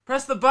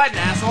Press the button,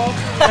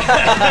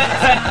 asshole.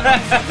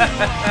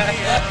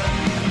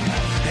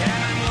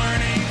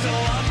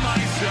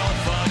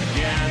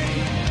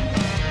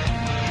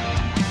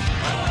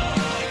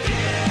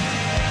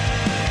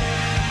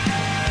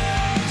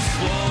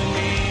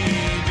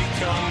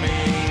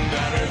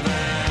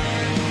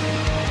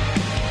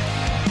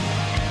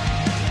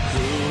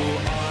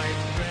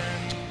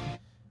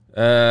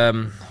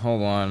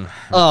 Hold on.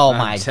 Oh I'm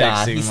my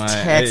god, texting he's my-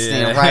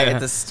 texting right at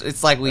this.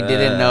 It's like we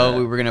didn't know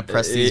we were gonna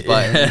press these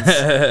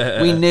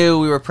buttons. We knew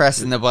we were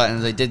pressing the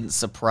buttons. They didn't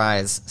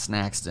surprise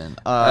Snaxton.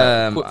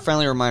 Quick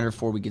friendly reminder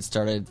before we get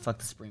started: fuck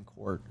the Supreme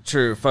Court.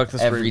 True. Fuck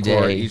the Every Supreme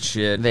Court. day, Eat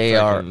shit. they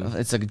Fucking- are.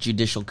 It's a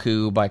judicial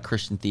coup by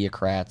Christian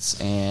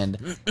theocrats,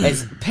 and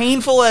as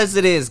painful as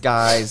it is,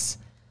 guys,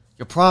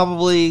 you'll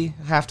probably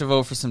have to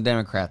vote for some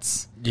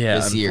Democrats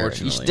this year. You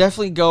unfortunately. should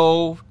definitely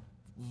go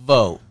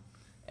vote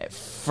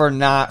for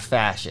not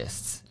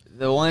fascists.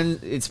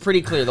 It's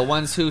pretty clear. The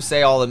ones who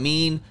say all the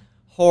mean,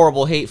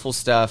 horrible, hateful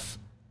stuff,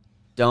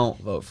 don't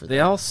vote for them. They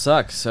all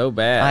suck so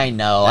bad. I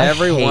know.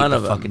 Every I hate one the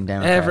of them. fucking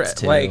Democrats,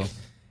 too. Like,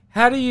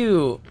 how do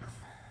you?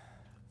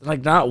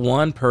 Like, not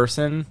one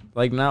person.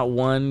 Like, not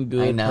one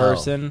good I know.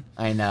 person.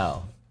 I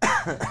know.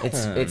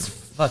 It's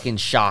fucking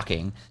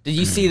shocking. Did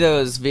you see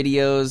those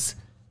videos?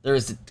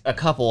 There's a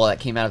couple that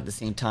came out at the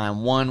same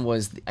time. One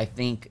was, I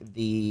think,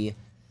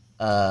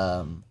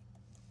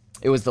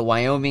 it was the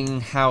Wyoming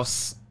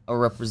House of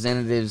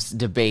Representatives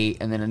debate,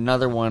 and then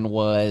another one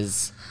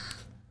was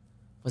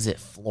it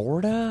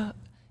Florida?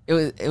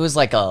 It was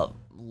like a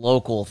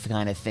local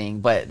kind of thing,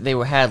 but they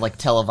had like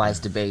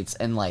televised debates,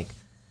 and like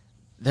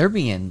they're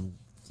being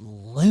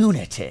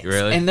lunatics.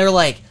 Really? And they're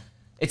like,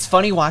 it's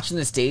funny watching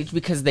the stage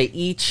because they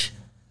each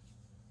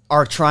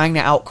are trying to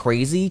out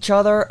crazy each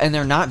other, and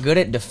they're not good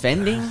at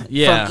defending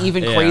from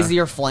even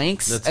crazier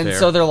flanks. That's and fair.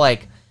 so they're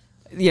like,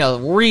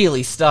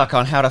 really stuck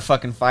on how to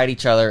fucking fight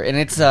each other. And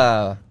it's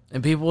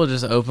And people will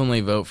just openly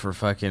vote for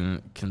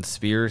fucking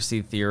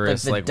conspiracy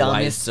theorists, the like white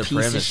dumbest supremacists.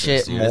 piece of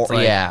shit. dude. It's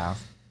like, Yeah.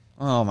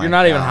 Oh my. you're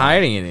not even God.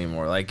 hiding it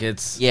anymore. Like,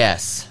 it's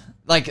Yes.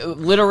 Like,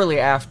 literally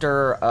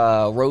after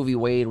Roe v.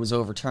 Wade was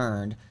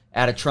overturned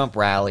at a Trump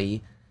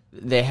rally,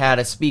 they had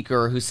a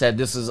speaker who said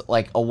this is,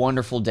 like, a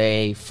wonderful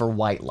day for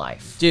white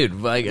life. dude.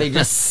 Like, They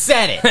just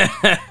said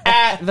it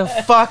at the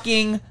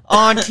fucking,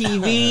 on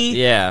TV.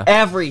 Yeah.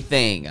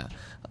 Everything.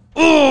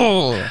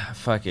 Ugh.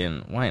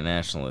 fucking white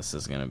nationalist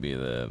is gonna be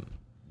the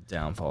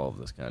downfall of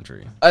this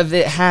country.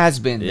 It has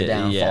been the Yeah,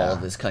 downfall yeah.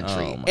 of this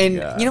country. Oh my And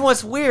God. you know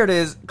what's weird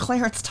is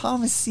Clarence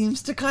Thomas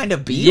seems to kind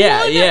of be Yeah,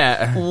 one.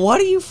 yeah. What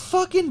are you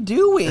fucking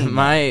doing?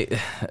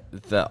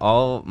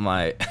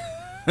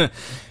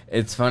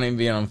 It's funny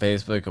being on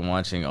Facebook and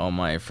watching all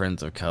my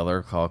friends of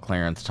color call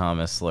Clarence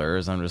Thomas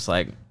slurs. I'm just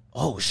like,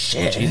 Oh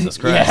shit! Jesus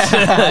Christ.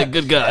 Yeah.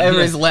 Good God.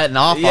 Everyone's letting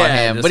off on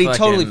him, just but he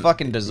totally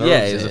fucking deserves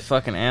yeah, it. he's a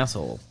fucking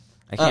asshole.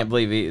 I can't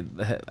believe he,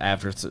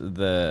 after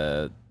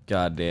the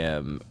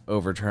goddamn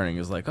overturning,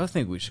 is like, I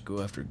think we should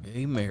go after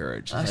gay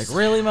marriage. It's like,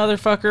 really,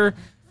 motherfucker?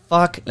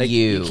 Fuck Like,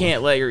 you! You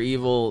can't let your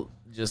evil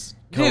just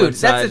Dude,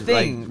 that's coincide, the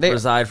thing. Like,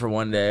 reside for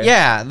one day.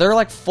 Yeah, they're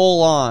like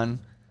full on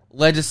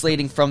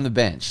legislating from the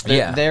bench. They're,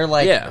 Yeah. they're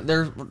like Yeah.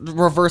 they're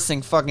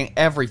reversing fucking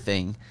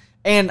everything,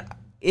 and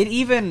it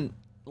even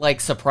like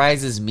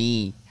surprises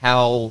me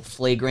how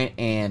flagrant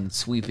and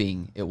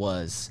sweeping it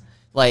was.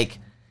 Like,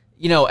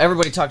 you know,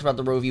 everybody talked about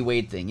the Roe v.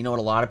 Wade thing. You know what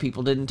a lot of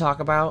people didn't talk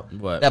about?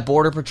 What? That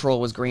Border Patrol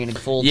was granted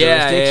full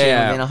Yeah, jurisdiction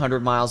yeah. within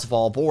 100 miles of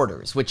all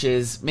borders, which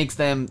makes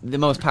them the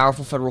most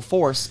powerful federal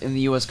force in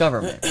the U.S.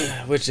 government.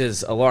 Which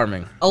is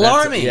alarming.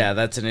 Alarming!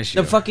 That's an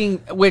issue.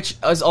 Which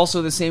is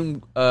also the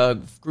same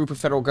group of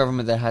federal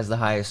government that has the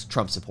highest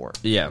Trump support.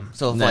 Yeah,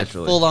 So like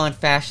naturally. full-on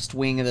fascist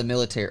wing of the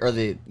military or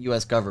the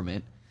U.S.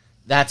 government.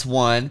 That's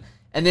one.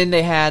 And then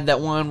they had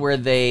that one where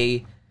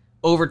they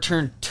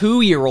overturned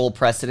 2-year-old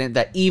precedent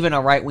that even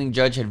a right-wing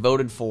judge had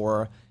voted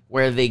for,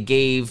 where they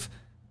gave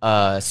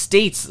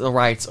states the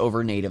rights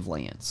over native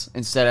lands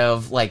instead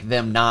of like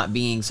them not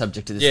being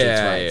subject to the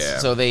states' rights. yeah.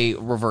 So they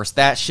reversed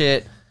that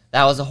shit.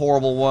 That was a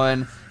horrible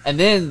one. And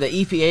then the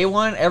EPA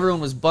one,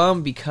 everyone was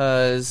bummed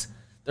because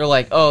they're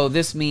like, oh,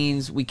 this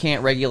means we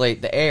can't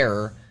regulate the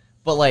air.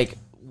 But like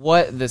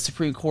what the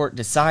Supreme Court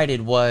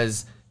decided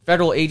was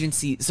federal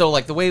agency. So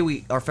like the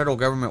way our federal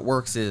government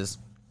works is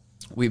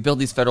we build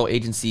these federal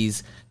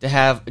agencies to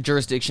have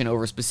jurisdiction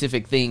over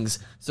specific things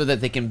so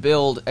that they can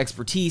build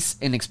expertise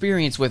and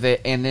experience with it,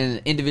 and then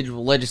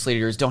individual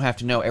legislators don't have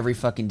to know every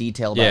fucking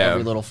detail about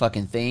every little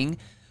fucking thing.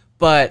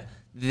 But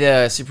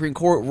the Supreme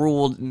Court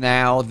ruled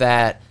now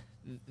that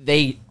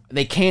they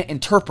can't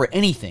interpret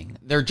anything.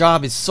 Their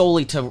job is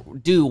solely to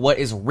do what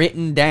is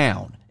written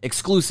down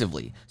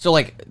exclusively. So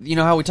like, you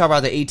know how we talk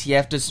about the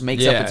ATF just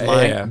makes up its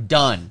mind? yeah.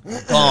 Done.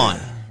 Gone.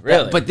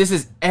 Really? But this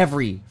is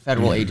every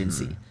federal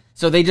agency.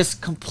 So they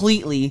just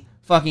completely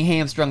fucking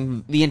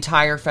hamstrung the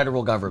entire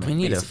federal government. We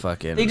need a basically.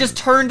 fucking... They just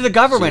turned the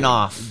government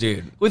off.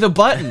 Dude. With a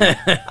button.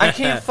 I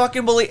can't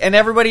fucking believe... And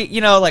everybody,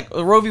 you know, like,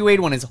 the Roe v. Wade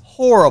one is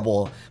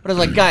horrible. But I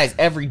was like, guys,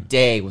 every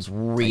day was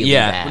really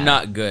bad.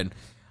 not good.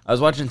 I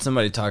was watching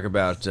somebody talk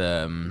about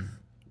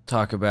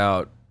talk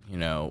about,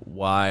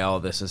 why all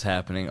this is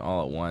happening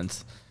all at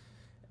once.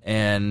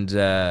 And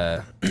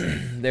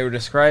they were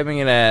describing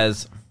it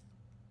as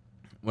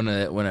when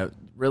a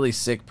really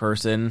sick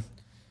person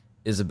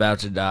is about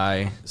to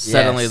die,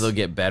 suddenly they'll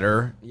get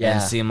better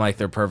and seem like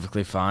they're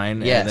perfectly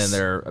fine, and then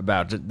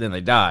then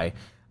they die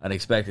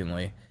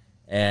unexpectedly.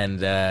 And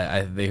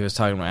he was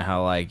talking about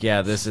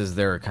how this is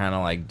their kind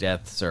of like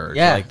death surge.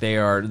 Yeah. Like they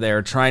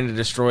are trying to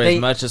destroy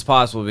as much as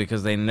possible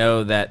because they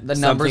know that the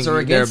numbers are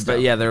against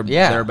them.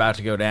 They're about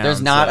to go down.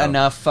 There's not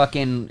enough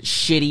fucking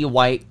shitty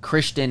white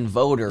Christian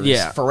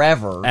voters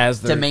forever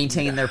to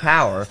maintain their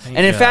power.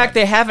 And in fact,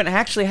 they haven't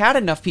actually had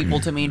enough people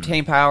to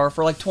maintain power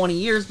for like 20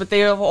 years, but they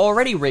have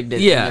already rigged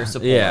it in their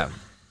support. Yeah.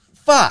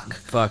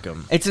 Fuck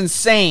them. It's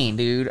insane,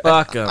 dude.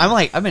 Fuck them.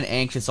 I've been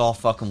anxious all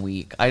fucking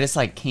week. I just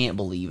can't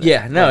believe it.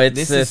 Yeah, no, like,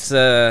 it's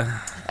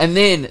And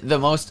then the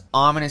most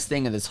ominous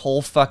thing of this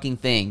whole fucking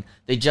thing,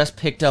 they just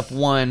picked up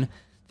one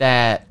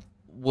that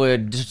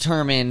would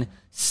determine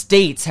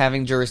states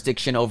having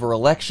jurisdiction over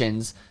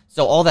elections.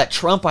 So all that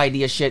Trump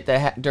idea shit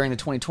that during the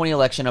 2020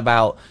 election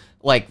about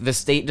the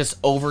state just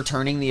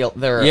overturning their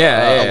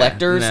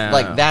electors,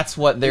 that's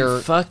what they're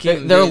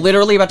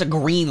literally about to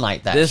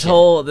greenlight that. This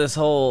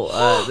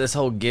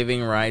whole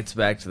giving rights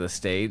back to the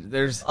state.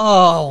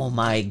 Oh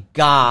my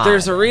god.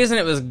 There's a reason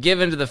it was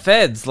given to the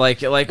feds. We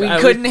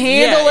couldn't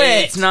handle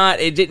it.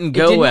 It didn't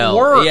go well.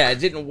 Work. Yeah, it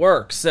didn't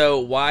work.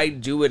 So why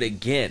do it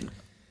again?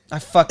 I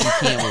fucking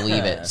can't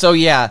believe it. So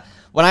yeah,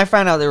 when I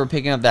found out they were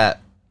picking up that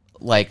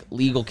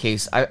legal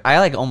case,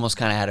 I almost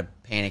kind of had a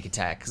panic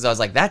attack because I was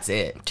like, that's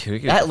it.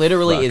 Dude, that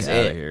literally is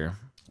it. Here.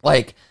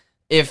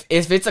 If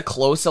it's a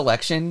close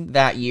election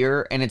that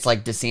year and it's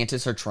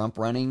DeSantis or Trump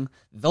running,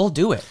 they'll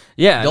do it.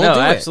 Yeah, they'll do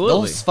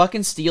absolutely. They'll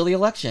fucking steal the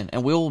election,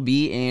 and we will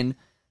be in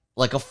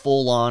a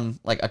full on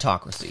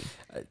autocracy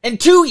in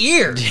 2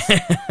 years.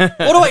 What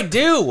do I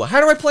do? How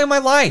do I play my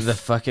life? The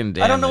fucking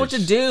damage. I don't know what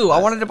to do. I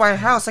wanted to buy a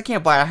house. I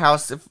can't buy a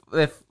house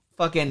if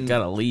fucking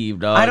gotta leave,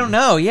 dog. I don't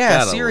know. Yeah,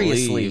 gotta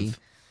seriously. Leave.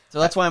 So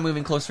that's why I'm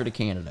moving closer to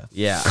Canada.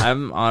 Yeah,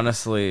 I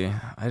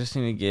just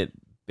need to get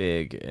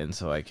big, and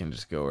so I can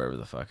just go wherever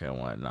the fuck I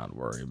want and not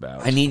worry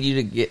about. I need you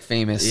to get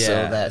famous so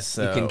that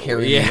you can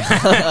carry me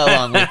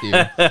along with you.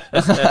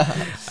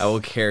 I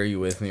will carry you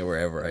with me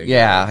wherever I go.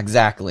 Yeah,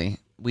 exactly.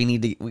 We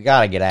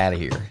gotta get out of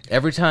here.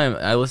 Every time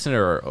I listen to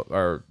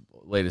our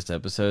latest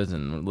episodes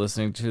and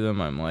listening to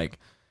them, I'm like,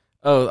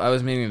 oh, I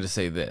was meaning to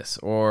say this,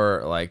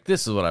 or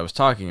this is what I was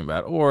talking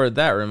about, or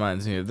that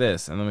reminds me of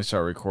this, and then we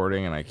start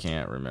recording, and I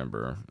can't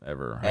remember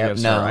ever. I gotta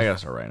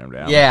start writing them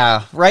down.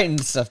 Yeah, writing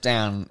stuff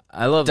down.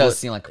 Does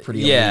seem like a pretty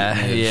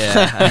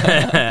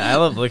yeah. I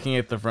love looking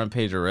at the front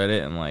page of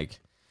Reddit and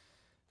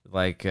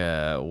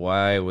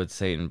why would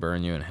Satan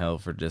burn you in hell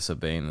for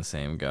disobeying the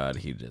same God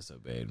he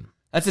disobeyed?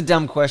 That's a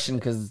dumb question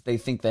because they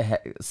think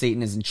that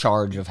Satan is in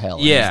charge of hell.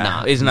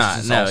 Yeah, he's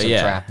not. No,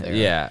 trapped there.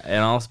 Yeah,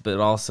 and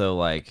also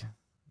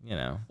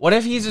what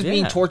if he's just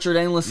being tortured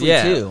endlessly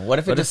too? What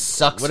if it just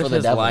sucks for the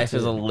devil? What if his life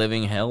is a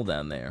living hell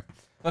down there?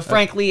 But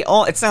frankly,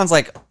 it sounds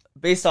like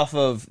based off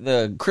of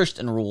the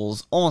Christian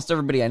rules, almost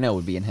everybody I know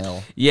would be in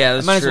hell. Yeah,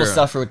 that's I might true. as well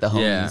suffer with the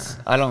homies.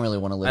 Yeah. I don't really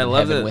want to live in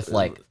heaven with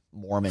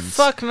Mormons.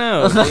 Fuck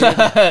no.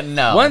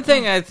 No. One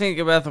thing I think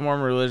about the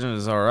Mormon religion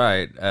is all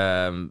right.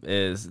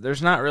 Is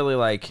there's not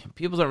really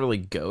people don't really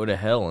go to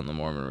hell in the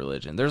Mormon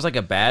religion. There's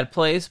a bad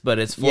place, but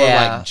it's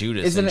for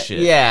Judas and shit.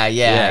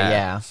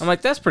 Yeah. I'm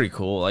like, that's pretty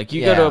cool.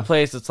 You go to a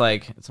place that's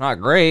it's not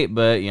great,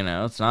 but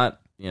it's not.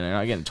 You're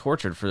not getting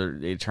tortured for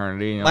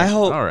eternity. My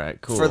hope all right,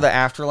 cool. for the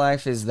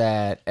afterlife is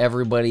that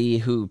everybody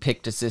who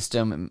picked a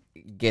system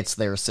gets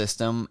their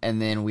system,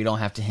 and then we don't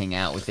have to hang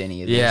out with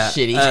any of this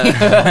shitty.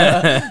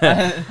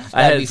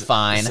 That'd be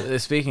fine.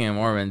 Speaking of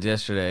Mormons,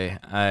 yesterday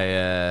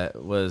I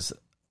was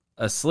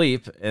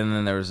asleep, and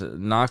then there was a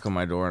knock on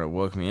my door, and it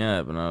woke me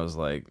up, and I was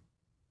like,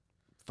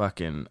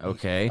 fucking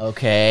okay.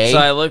 So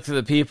I looked through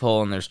the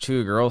peephole, and there's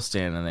two girls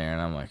standing there,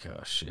 and I'm like,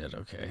 oh shit,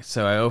 okay.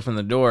 So I opened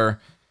the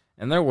door,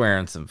 and they're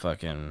wearing some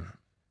fucking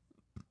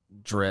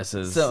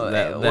dresses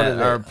that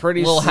are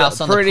pretty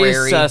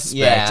suspect.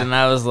 Yeah. And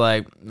I was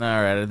like, all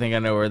right, I think I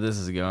know where this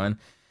is going.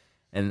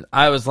 And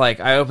I was like,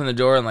 I opened the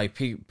door and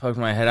poked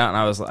my head out,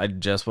 and I'd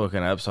just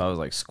woken up, so I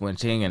was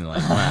squinting and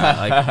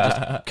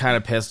just kind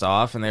of pissed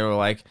off. And they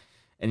were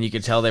and you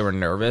could tell they were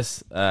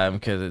nervous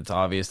because it's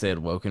obvious they had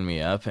woken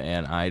me up,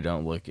 and I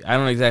don't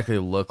exactly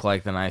look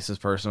like the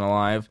nicest person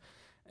alive.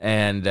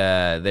 And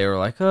they were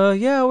like,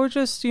 yeah, we're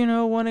just,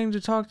 wanting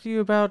to talk to you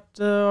about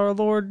our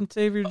Lord and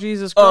Savior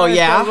Jesus Christ. Oh,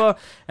 yeah? Blah,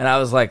 blah. And I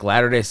was like,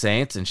 Latter-day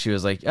Saints. And she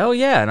was like, oh,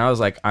 yeah. And I was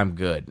like, I'm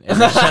good.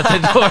 And I shut the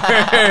door.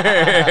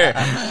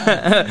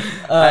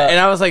 And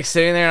I was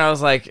sitting there, and I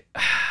was like,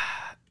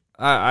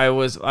 I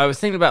was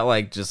thinking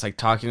about just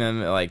talking to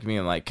them,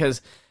 being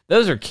because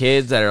those are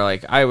kids that are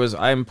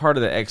I'm part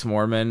of the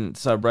ex-Mormon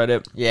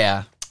subreddit.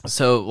 Yeah.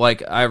 So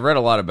I've read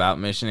a lot about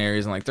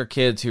missionaries, and they're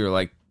kids who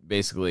are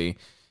basically,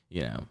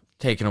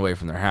 taken away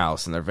from their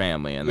house and their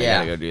family, and they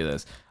gotta go do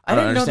this. I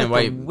don't understand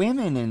why the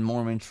women in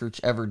Mormon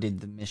church ever did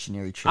the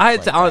missionary trip.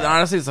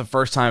 Honestly, it's the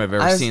first time I've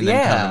ever seen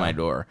them come to my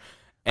door.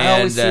 I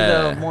always see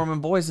the uh, Mormon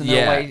boys in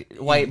yeah, their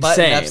white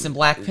button ups same. and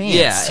black pants.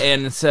 Yeah,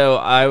 and so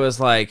I was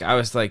like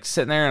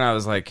sitting there, and I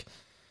was like,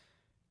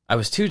 I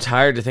was too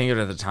tired to think of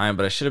it at the time,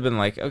 but I should have been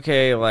like,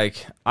 okay,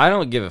 like, I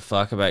don't give a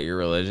fuck about your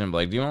religion, but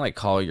like, do you want to like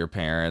call your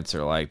parents,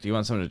 or like, do you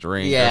want something to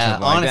drink? Yeah, or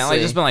something honestly, like that?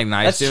 Like, just been like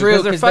nice that's to them, true.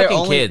 because they're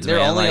fucking kids, They're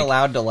man. only like,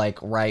 allowed to like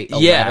write a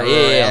yeah, letter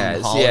yeah,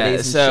 on holidays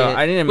and so shit.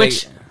 I didn't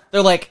which make.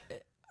 they're like,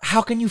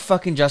 how can you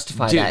fucking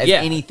justify Dude, that as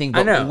yeah, anything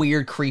I but know.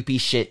 weird, creepy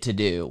shit to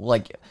do?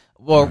 Like,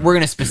 well, we're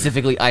gonna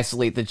specifically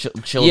isolate the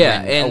children.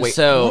 Yeah, and oh, wait,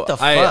 so what the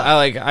fuck?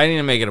 I need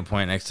to make it a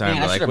point next time.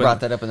 Man, but I like, should have when- brought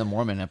that up in the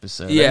Mormon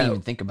episode. I Yeah, didn't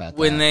even think about that.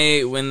 when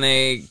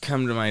they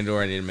come to my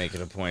door, I need to make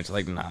it a point to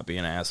like not be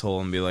an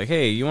asshole and be like,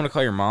 hey, you want to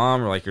call your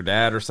mom or like your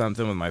dad or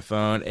something with my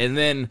phone? And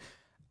then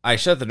I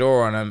shut the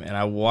door on them, and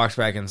I walked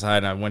back inside,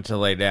 and I went to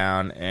lay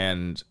down,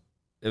 and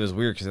it was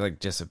weird because they like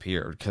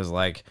disappeared, because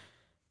like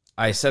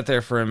I sat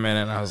there for a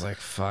minute, and I was like,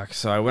 fuck.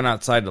 So I went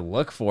outside to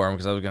look for them,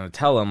 because I was going to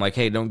tell them like,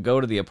 hey, don't go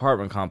to the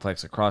apartment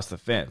complex across the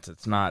fence.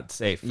 It's not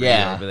safe for you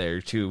over there.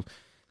 You're two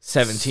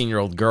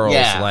 17-year-old girls.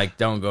 Yeah. Like,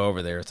 don't go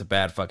over there. It's a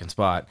bad fucking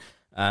spot.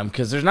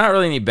 Because there's not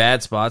really any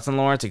bad spots in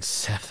Lawrence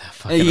except that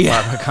fucking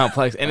apartment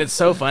complex. And it's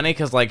so funny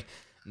because, like,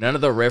 none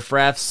of the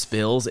riffraff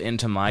spills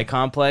into my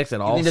complex.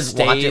 It all can just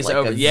watch stays it like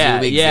over. a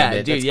Yeah, zoo yeah,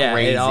 exhibit. dude, That's yeah.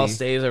 It all crazy.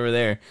 stays over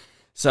there.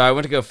 So I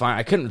went to go find.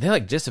 I couldn't. They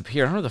like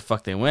disappeared. I don't know where the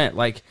fuck they went.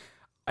 Like,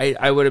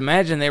 I would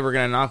imagine they were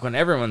gonna knock on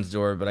everyone's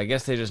door, but I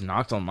guess they just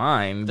knocked on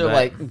mine. They're but-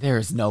 like,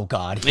 there's no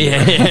God here.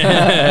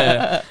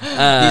 yeah.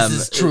 This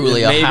is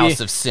truly a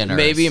house of sinners.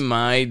 Maybe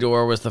my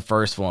door was the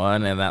first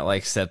one, and that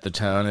like set the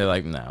tone. They're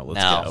like, no, let's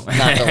No, go.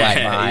 not the right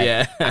vibe.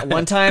 Yeah.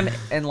 One time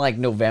in like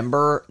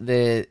November,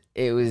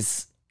 it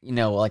was, you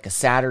know, like a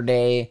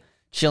Saturday,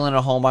 chilling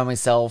at home by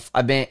myself.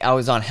 I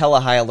was on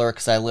hella high alert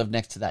because I lived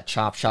next to that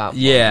chop shop.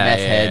 Yeah, meth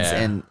yeah, heads,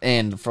 yeah.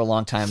 and for a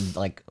long time,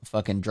 like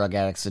fucking drug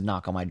addicts would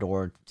knock on my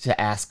door to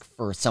ask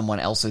for someone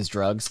else's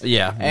drugs.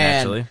 Yeah, And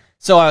naturally.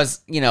 so I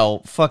was, you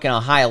know, fucking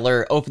on high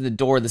alert. Open the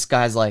door. This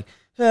guy's like,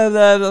 blah,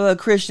 blah, blah,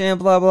 Christian,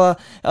 blah blah.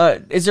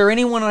 Is there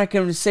anyone I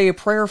can say a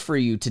prayer for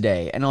you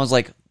today? And I was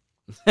like,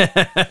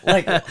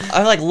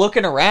 I'm like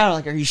looking around,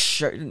 like, are you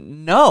sure?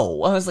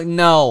 No. I was like,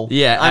 no.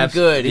 Yeah, I'm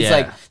good. He's yeah.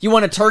 like, you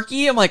want a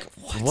turkey? I'm like,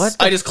 what?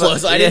 the I just fuck?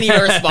 closed. I didn't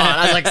even respond.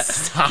 I was like,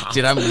 stop.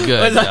 Dude, I'm I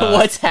good. was like, dog.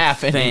 what's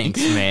happening?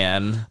 Thanks,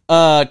 man.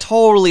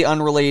 Totally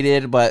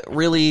unrelated, but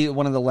really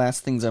one of the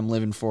last things I'm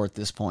living for at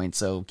this point.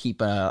 So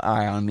keep an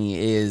eye on me.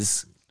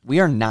 Is we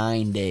are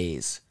 9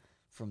 days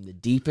from the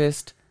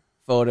deepest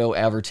photo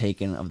ever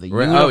taken of the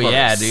universe. Oh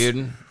yeah,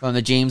 dude. From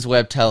the James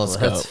Webb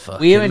Telescope. Let's fucking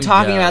We have been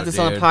talking go, about this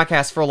on the dude.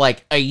 podcast for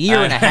like a year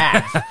and a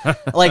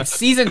half. Like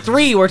season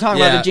 3, we're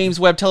talking about Yeah. the James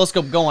Webb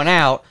Telescope going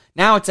out.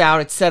 Now it's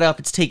out, it's set up,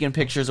 it's taking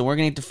pictures, and we're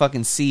gonna get to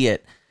fucking see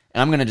it.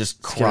 And I'm gonna just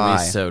It's gonna cry.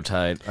 be so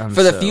tight.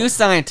 For the few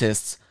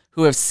scientists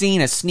who have seen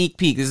a sneak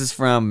peek, this is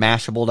from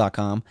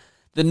Mashable.com.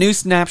 The new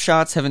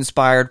snapshots have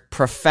inspired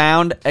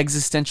profound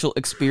existential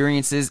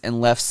experiences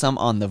and left some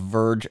on the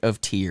verge of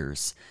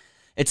tears.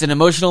 It's an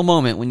emotional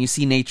moment when you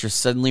see nature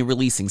suddenly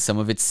releasing some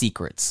of its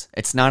secrets.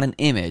 It's not an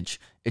image,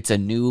 it's a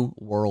new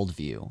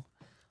worldview.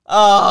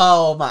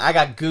 Oh my, I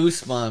got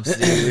goosebumps,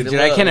 dude. Dude,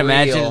 I can't Real.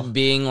 imagine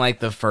being like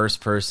the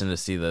first person to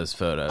see those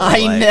photos. I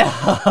Like,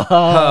 know.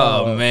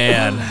 Oh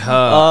man!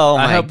 Oh,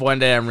 I my- hope one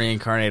day I'm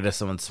reincarnated as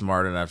someone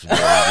smart enough to do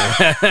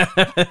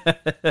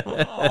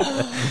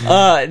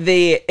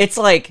it. It's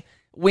like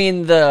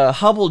when the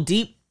Hubble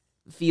Deep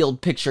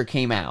Field picture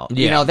came out.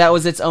 You Yeah. know, that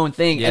was its own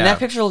thing. Yeah. And that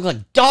picture looked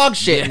like dog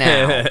shit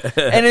now.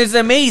 And it's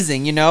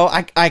amazing, you know?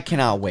 I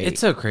cannot wait. It's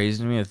so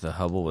crazy to me that the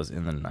Hubble was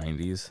in the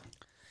 90s.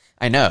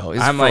 I know.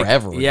 It's I'm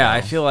forever. like, yeah, ago.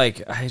 I feel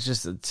like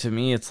to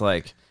me, it's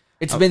like,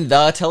 It's been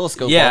the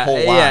telescope yeah, for a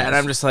whole while. yeah, and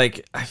I'm just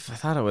like, I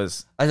thought it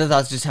was I thought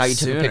that's just how you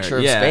took a sooner. picture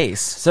of Yeah.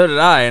 space. So did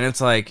I, and it's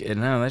like,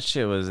 no, that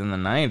shit was in the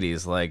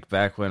 90s, like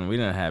back when we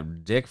didn't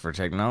have dick for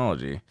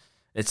technology.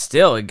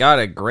 It got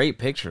a great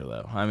picture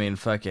though. I mean,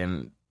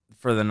 fucking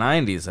for the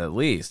 90s at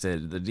least, the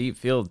deep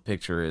field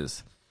picture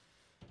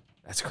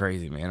that's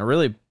crazy, man. It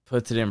really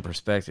puts it in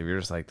perspective. You're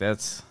just like,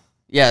 that's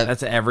Yeah.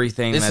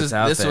 everything that's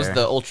out This there. was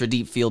the ultra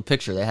deep field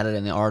picture. They had it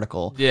in the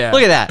article. Yeah.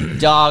 Look at that.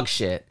 Dog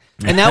shit.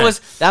 And that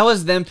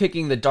was them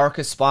picking the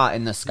darkest spot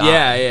in the sky.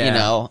 Yeah, yeah. You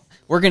know?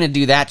 We're gonna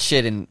do that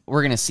shit and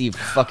we're gonna see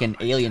fucking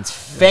aliens'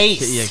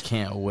 face. You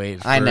can't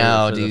wait. I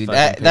know, for the dude.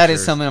 fucking That is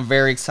pictures. something I'm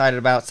very excited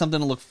about. Something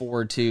to look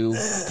forward to.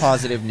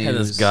 Positive Yeah,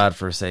 this news.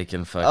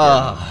 godforsaken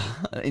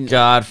fucking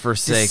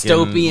godforsaken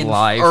Dystopian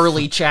life.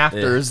 early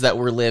chapters that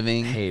we're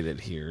living. Hate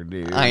it here,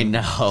 dude. I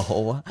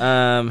know.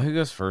 Who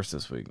goes first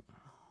this week?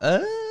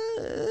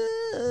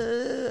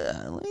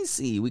 Let me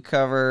see. We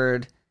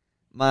covered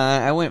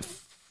I went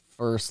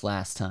first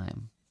last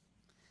time.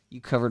 You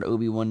covered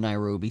Obi-Wan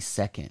Nairobi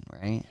second,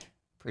 right?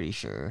 Pretty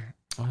sure.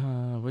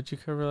 What'd you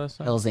cover last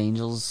time? Hell's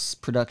Angels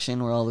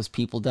production where all those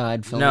people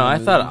died filming No, the I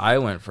movie. thought I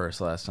went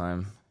first last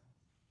time.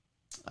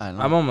 I don't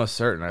know. I'm almost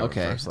certain I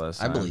okay. went first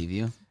last I time. believe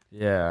you.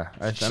 Yeah,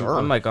 Sure.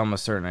 I'm like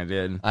almost certain I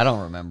did. I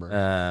don't remember.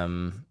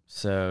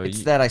 So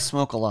It's that I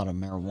smoke a lot of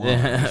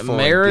marijuana. before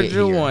I get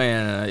here.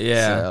 marijuana.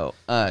 Yeah.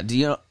 So, do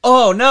you know?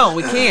 Oh no,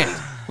 we can't.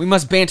 We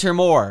must banter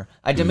more.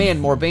 I demand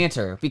more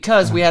banter.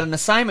 Because we had an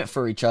assignment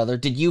for each other.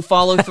 Did you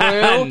follow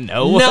through?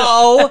 No.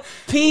 No.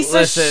 Piece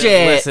of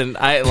shit. Listen,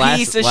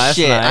 Piece of last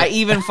shit. night, I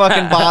even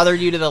fucking bothered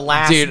you to the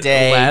last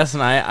day. Last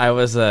night I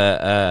was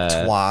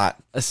Twat.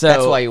 So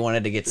that's why you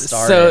wanted to get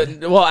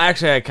started. So, well,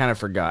 actually, I kind of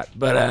forgot,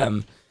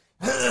 but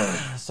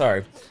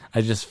sorry,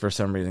 I just for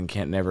some reason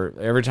can't never.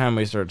 Every time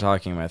we start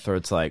talking, my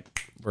throat's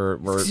like we're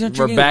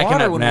backing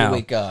water up when now. We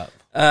wake up.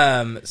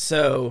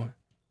 So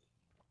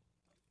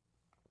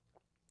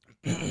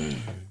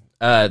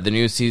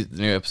the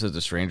new episodes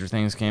of Stranger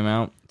Things came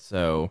out,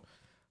 so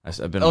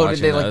I've been watching.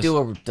 Did they those. like do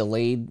a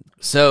delayed?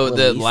 So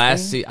the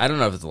last thing? I don't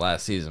know if it's the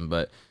last season,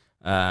 but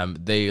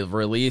they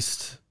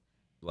released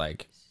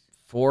like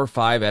 4 or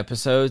 5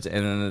 episodes,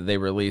 and then they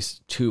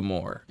released 2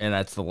 more, and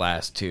that's the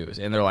last 2,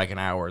 and they're like an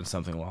hour and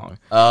something long.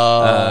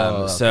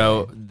 Oh,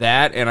 so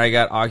that, and I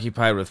got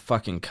occupied with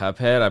fucking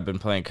Cuphead. I've been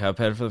playing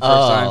Cuphead for the first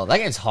time. Oh, that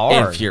game's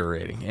hard.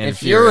 Infuriating.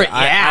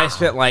 Yeah. I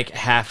spent like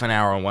half an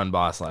hour on one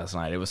boss last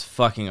night. It was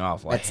fucking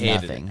awful. That's I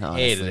hated nothing, it.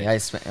 honestly. Hated it. I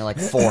spent like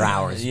 4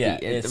 hours. Yeah,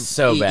 it's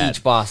so bad.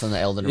 Each boss on the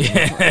Elden Ring.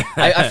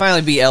 I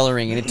finally beat Elden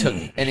Ring,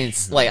 and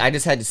it's like I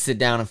just had to sit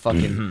down and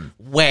fucking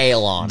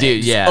wail on Dude,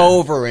 it, yeah,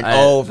 over and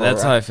over.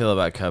 That's how I feel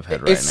about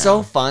Cuphead right It's now.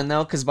 so fun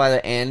though, because by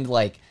the end,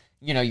 like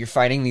you're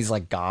fighting these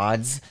like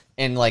gods,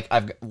 and like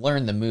I've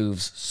learned the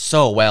moves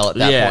so well at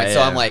that point. So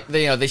yeah. I'm like,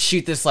 they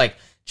shoot this like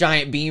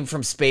giant beam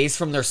from space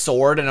from their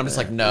sword, and I'm just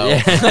like, no.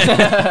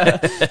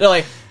 They're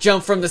like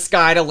jump from the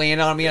sky to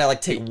land on me, and I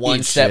like take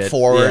one step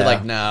forward, Yeah.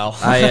 like no.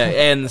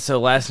 And so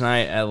last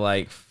night at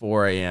like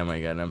 4 a.m.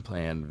 I got done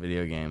playing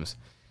video games,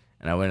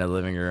 and I went to the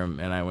living room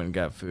and I went and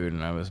got food,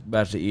 and I was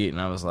about to eat,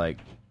 and I was like,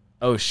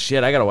 oh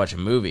shit, I gotta watch a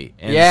movie.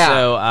 And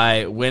so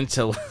I went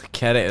to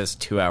look at it. It was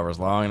 2 hours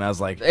long, and I was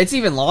like, It's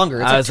even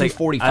longer. It's like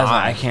 2:45.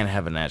 I can't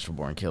have a Natural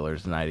Born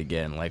Killers night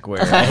again. Like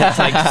where it's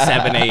like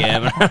 7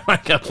 a.m. and I'm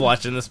like up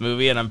watching this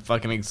movie and I'm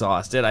fucking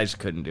exhausted. I just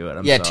couldn't do it.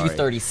 I'm sorry.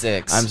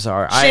 2:36. I'm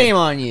sorry. Shame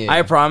on you.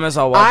 I promise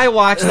I'll watch. I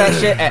watched that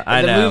shit at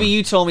I the know. movie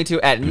you told me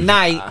to at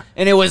night,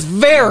 and it was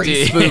very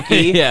Dude, spooky.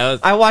 yeah, it was-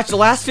 I watched the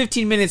last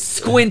 15 minutes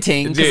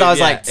squinting because Dude, I was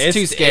yeah, like, it's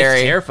too scary.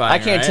 It's terrifying, I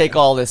can't right? take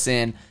all this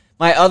in.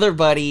 My other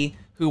buddy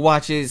who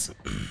watches,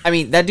 I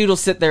mean, that dude will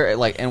sit there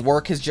like and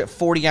work his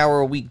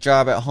 40-hour-a-week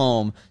job at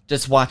home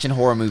just watching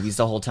horror movies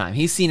the whole time.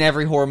 He's seen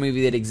every horror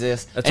movie that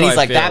exists, That's and how he's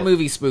I like, feel. that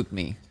movie spooked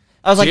me.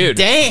 I was like, Dude.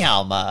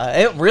 damn,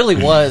 it really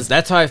was.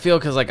 That's how I feel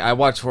because like I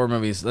watch horror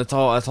movies. That's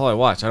all I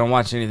watch. I don't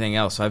watch anything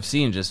else. So I've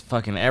seen just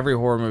fucking every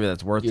horror movie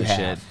that's worth You the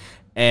have. shit.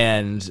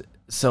 And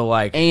so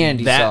like And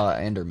you that, saw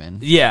Enderman.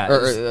 Yeah. Or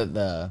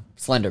the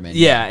Slenderman.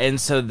 Yeah, and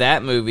so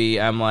that movie,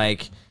 I'm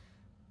like,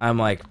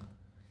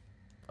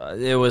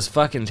 it was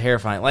fucking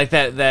terrifying. Like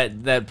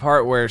that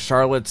part where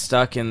Charlotte's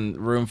stuck in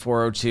room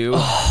 402,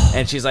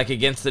 and she's like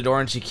against the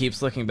door, and she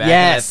keeps looking back, and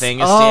that thing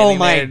is standing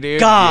my there, dude.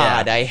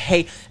 God, Yeah. I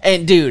hate.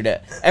 And dude,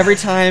 every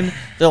time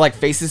their like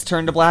faces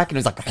turn to black, and it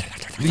was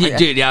like,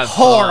 Dude, yeah,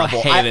 horrible.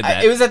 I hated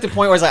that. It was at the point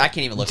where I was like, I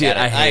can't even look Dude, at it.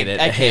 I hate it.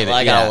 I hate can't. it.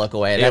 I gotta Yeah. look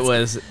away. It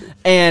was.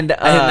 And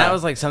that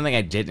was like something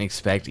I didn't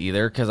expect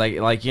either, because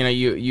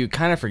you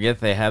kind of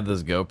forget they have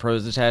those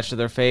GoPros attached to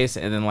their face,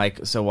 and then like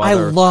so while I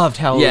they're, loved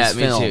how it was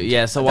me filmed. too.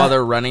 Yeah, so while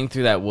they're running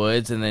through that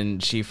woods, and then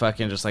she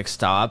fucking just like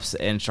stops,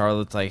 and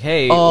Charlotte's like,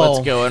 "Hey, Oh,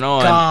 what's going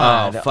on?"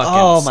 God. Oh, fucking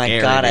oh my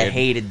scary, God, I dude.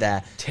 hated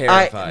that.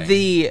 Terrifying.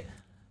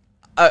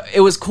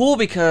 It was cool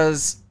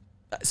because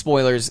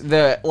spoilers.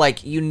 That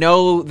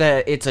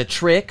it's a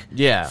trick.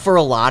 Yeah. For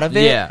a lot of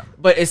it. Yeah.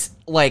 But it's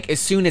like as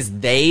soon as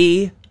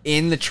they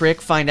in the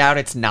trick find out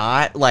it's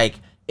not, like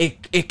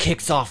it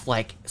kicks off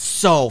like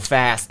so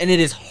fast, and it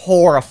is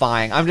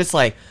horrifying. I'm just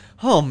like,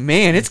 oh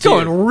man, it's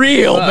going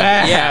real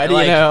bad. Yeah,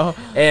 you know.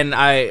 And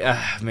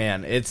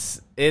man, it's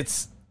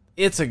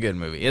a good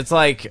movie. It's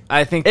like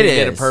I think It they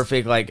did it is.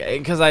 perfect, like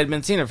because I'd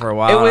been seeing it for a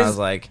while. It And I was- was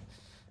like,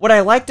 What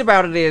I liked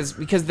about it is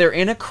because they're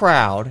in a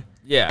crowd.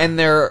 Yeah. And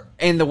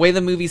the way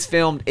the movie's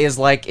filmed is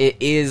like it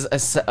is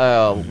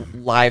a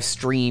live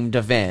streamed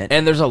event.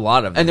 and there's a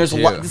lot of them And there's a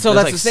too. lot. So There's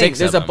that's like the thing. 6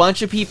 There's of a them.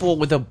 bunch of people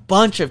with a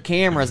bunch of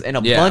cameras and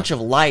a Yeah. bunch of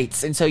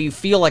lights, and so you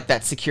feel like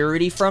that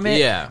security from it.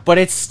 Yeah. But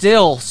it's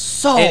still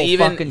so And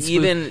even fucking spooky.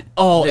 the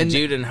and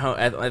dude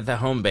at the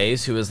home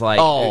base who was like,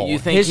 Oh, you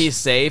think he's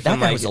safe? That and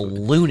guy like, was a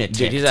lunatic.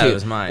 Dude, he's out too. of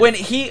his mind.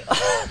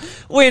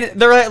 When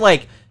they're at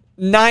like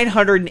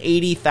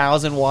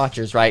 980,000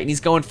 watchers, right, and he's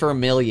going for 1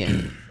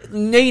 million.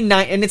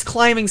 And it's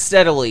climbing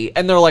steadily,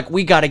 and they're like,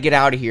 "We got to get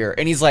out of here."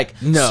 And he's like,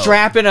 No.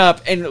 strapping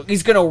up, and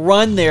he's gonna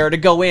run there to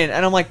go in.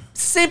 And I'm like,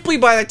 simply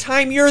by the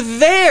time you're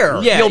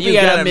there, Yeah, you'll you be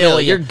got at a 1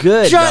 million. You're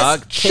good, Just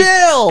dog.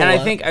 chill. And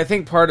I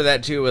think part of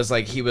that too was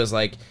like he was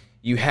like,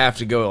 you have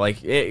to go. Like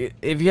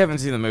if you haven't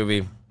seen the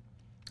movie,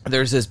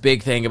 there's this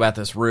big thing about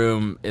this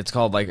room. It's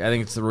called like I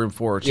think it's the room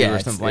 402 Yeah, or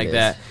something like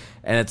that.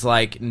 And it's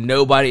like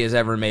nobody has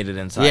ever made it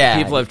inside. Yeah.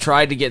 People have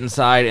tried to get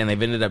inside and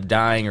they've ended up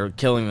dying or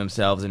killing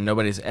themselves, and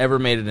nobody's ever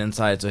made it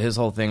inside. So his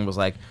whole thing was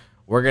like,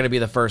 we're going to be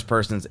the first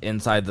persons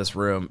inside this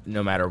room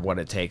no matter what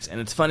it takes. And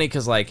it's funny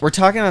because, like... We're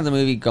talking about the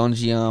movie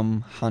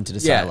Gonjiam Haunted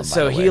Asylum, yeah,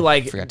 so by the he, way.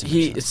 like... Forgot to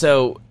mention that.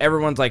 So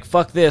everyone's like,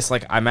 fuck this.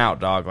 Like, I'm out,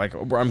 dog. Like,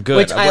 I'm good.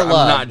 Which I I'm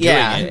love. not doing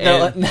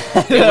it.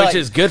 And- which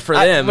is good for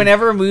them.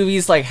 Whenever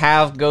movies, like,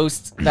 have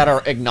ghosts that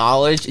are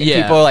acknowledged, and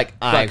Yeah. people are like,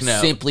 I Fuck no.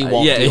 simply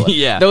won't Yeah, do it.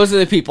 yeah. Those are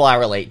the people I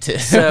relate to.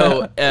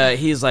 So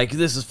he's like,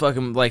 this is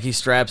fucking... Like, he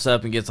straps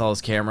up and gets all his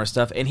camera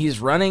stuff. And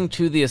he's running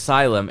to the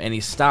asylum, and he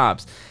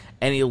stops.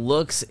 And he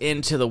looks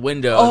into the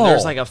window, and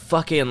there's like a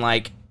fucking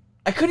like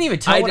I couldn't even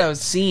tell what I was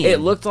seeing. It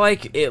looked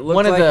like it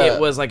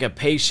was like a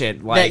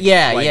patient, like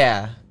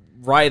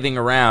writhing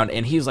around,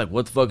 and he's like,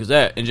 "What the fuck is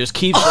that?" And just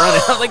keeps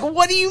running. I'm like,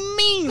 "What do you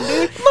mean,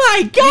 dude?"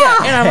 My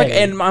God! Yeah,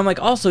 and I'm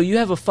like, also, you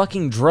have a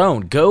fucking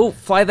drone. Go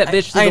fly that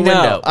bitch through the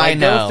window. Like, I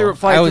know. Go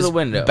fly through the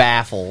window.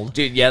 Baffled,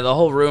 dude. Yeah, the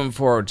whole Room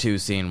 402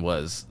 scene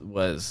was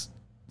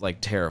like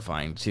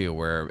terrifying too,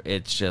 where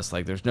it's just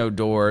like there's no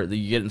door.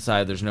 You get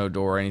inside, there's no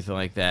door or anything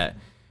like that.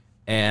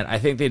 And I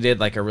think they did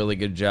like a really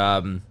good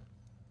job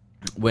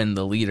when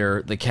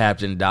the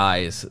captain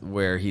dies,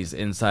 where he's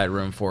inside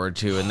Room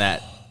 402, and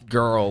that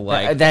girl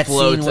like that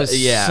floats. scene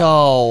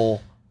was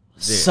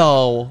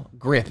so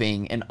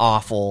gripping and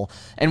awful.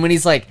 And when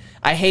he's like,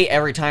 I hate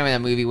every time in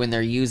that movie when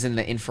they're using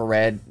the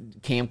infrared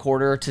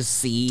camcorder to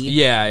see.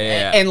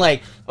 Yeah. And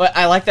like,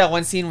 I like that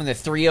one scene when the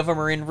three of them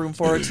are in Room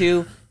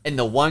 402. And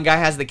the one guy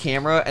has the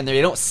camera, and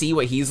they don't see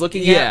what he's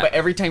looking at, but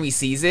every time he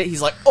sees it, he's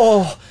like,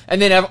 oh.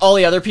 And then all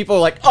the other people are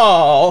like,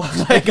 oh.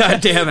 Like, God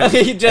damn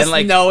it. Just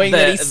like knowing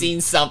that he's seen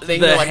something.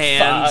 The like,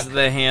 hands, fuck.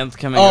 the hands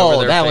coming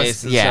over their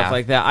face and stuff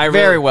like that.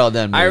 Very well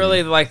done movie. I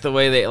really like the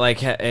way they,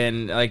 like,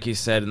 and like you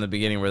said in the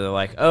beginning, where they're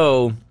like,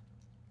 oh,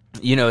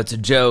 you know, it's a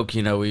joke,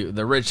 you know,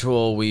 the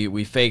ritual,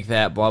 we fake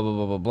that, blah, blah,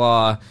 blah, blah,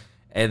 blah.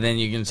 And then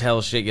you can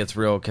tell shit gets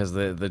real because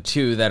the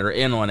two that are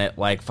in on it,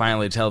 like,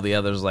 finally tell the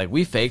others, like,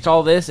 we faked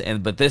all this,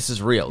 but this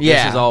is real.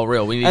 Yeah. This is all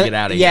real. We need to get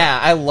out of here. Yeah,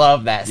 I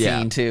love that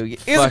scene, too.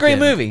 It was a great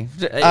movie.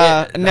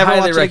 Never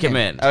highly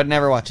recommend. I would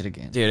never watch it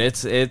again. Dude,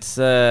 it's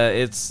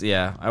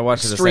I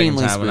watched it a second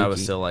time when I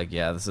was still like,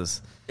 yeah, this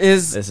is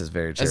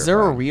very terrifying. Is there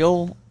a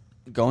real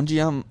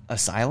Gonjiam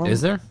Asylum?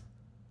 Is there?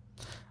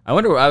 I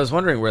was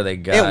wondering where they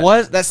got it.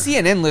 Was that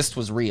CNN list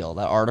was real?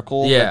 That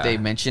article that they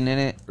mentioned in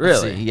it.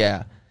 Really?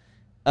 Yeah.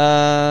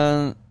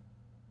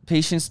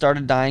 Patients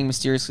started dying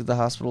mysteriously at the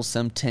hospital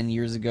some 10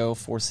 years ago,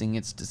 forcing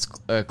its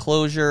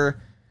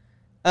closure.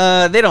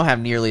 They don't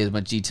have nearly as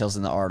much details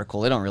in the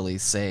article. They don't really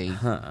say.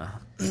 I'll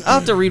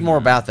have to read more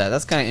about that.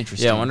 That's kind of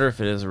interesting. Yeah, I wonder if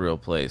it is a real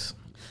place.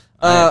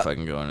 I ain't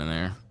fucking going in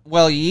there.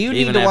 Well, you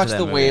need to watch The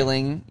movie.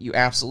 Wailing, you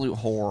absolute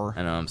whore.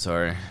 I know, I'm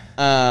sorry.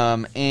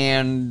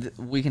 And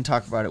we can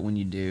talk about it when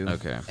you do.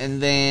 Okay.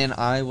 And then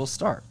I will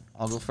start.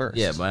 I'll go first.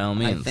 Yeah, by all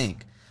means. I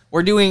think.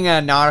 We're doing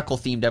a nautical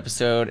themed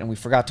episode, and we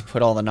forgot to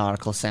put all the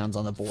nautical sounds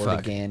on the board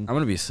again. I'm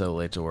gonna be so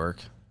late to work.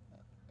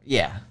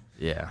 Yeah.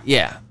 Yeah.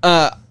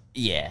 Yeah.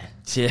 Yeah.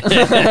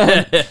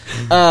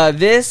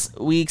 This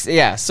week's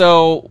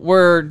so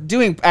we're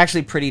doing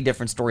actually pretty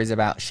different stories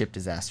about ship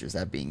disasters.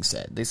 That being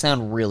said, they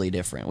sound really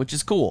different, which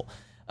is cool.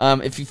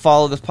 If you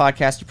follow this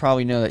podcast, you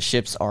probably know that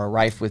ships are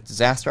rife with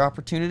disaster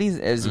opportunities,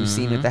 as we've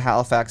seen with the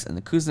Halifax and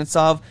the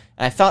Kuznetsov.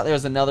 And I thought there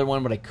was another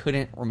one, but I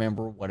couldn't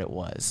remember what it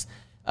was.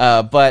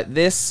 But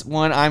this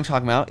one I'm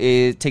talking about,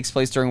 it takes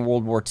place during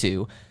World War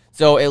II.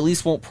 So at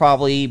least won't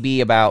probably be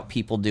about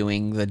people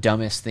doing the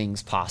dumbest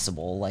things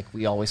possible, like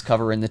we always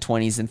cover in the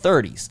 20s and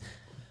 30s.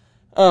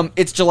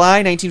 It's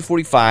July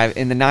 1945,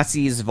 and the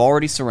Nazis have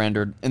already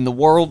surrendered, and the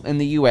world and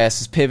the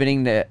U.S. is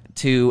pivoting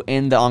to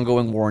end the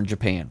ongoing war in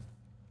Japan.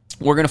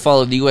 We're going to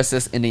follow the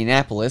USS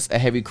Indianapolis, a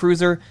heavy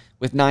cruiser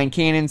with 9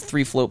 cannons,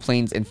 3 float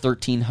planes, and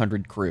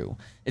 1,300 crew.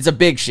 It's a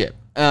big ship.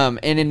 And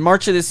in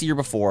March of this year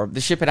before,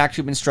 the ship had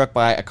actually been struck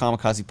by a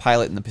kamikaze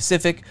pilot in the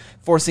Pacific,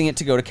 forcing it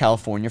to go to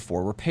California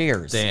for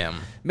repairs. Damn.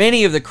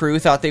 Many of the crew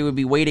thought they would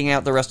be waiting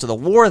out the rest of the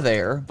war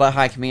there, but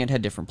High Command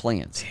had different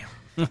plans. Damn.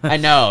 I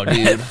know,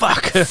 dude.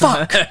 Fuck.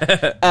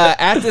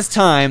 At this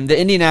time, the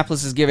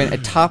Indianapolis is given a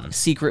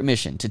top-secret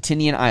mission to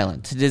Tinian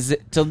Island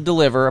to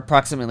deliver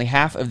approximately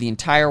half of the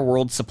entire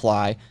world's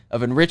supply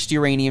of enriched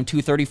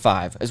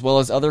uranium-235, as well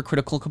as other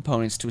critical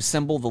components to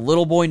assemble the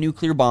Little Boy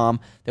nuclear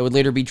bomb that would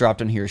later be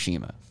dropped on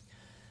Hiroshima.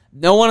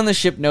 No one on the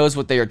ship knows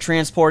what they are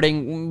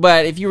transporting,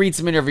 but if you read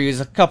some interviews,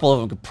 a couple of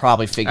them could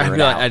probably figure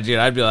it out.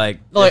 I'd be like...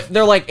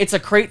 They're like, it's a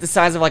crate the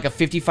size of like a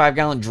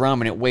 55-gallon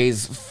drum, and it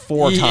weighs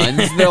 4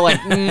 tons. They're like,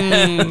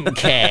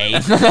 okay.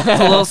 It's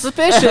a little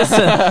suspicious.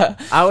 I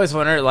always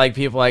wonder, like,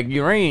 people like,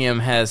 uranium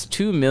has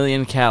 2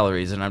 million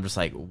calories, and I'm just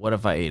like, what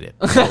if I ate it?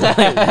 What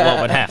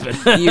would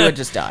happen? You would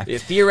just die.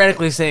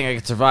 Theoretically saying I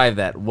could survive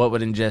that, what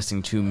would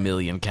ingesting 2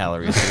 million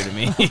calories do to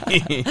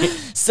me?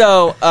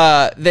 So,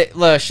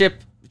 the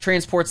ship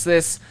transports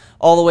this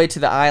all the way to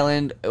the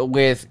island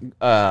with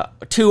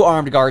 2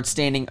 armed guards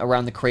standing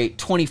around the crate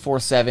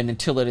 24/7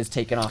 until it is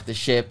taken off the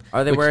ship.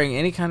 Are they wearing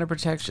any kind of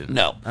protection?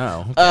 No.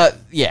 Oh. Okay.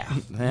 Yeah.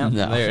 Yeah,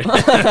 No. there-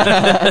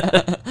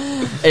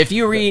 If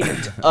you read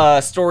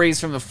stories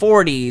from the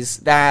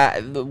 40s,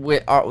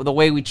 the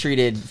way we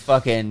treated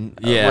fucking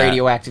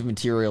radioactive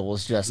material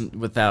was just...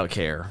 Without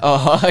care.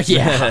 Oh,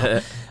 yeah.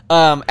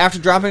 After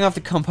dropping off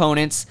the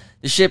components,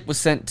 the ship was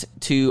sent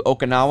to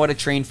Okinawa to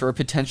train for a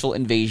potential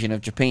invasion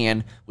of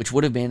Japan, which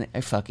would have been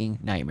a fucking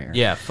nightmare.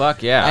 Yeah,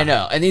 fuck yeah. I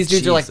know. And these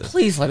dudes are like, Jesus.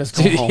 please let us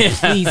go home. Yeah.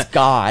 Please,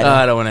 God.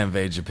 I don't want to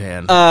invade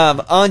Japan.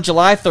 On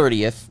July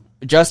 30th,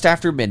 just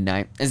after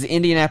midnight, as the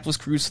Indianapolis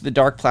cruised through the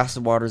dark,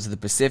 placid waters of the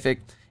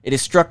Pacific, it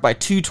is struck by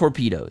 2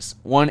 torpedoes,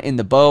 one in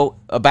the bow,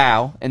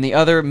 and the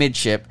other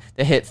midship,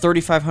 that hit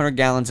 3,500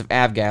 gallons of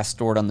avgas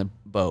stored on the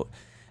boat.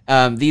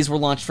 These were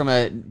launched from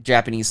a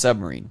Japanese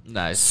submarine.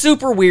 Nice.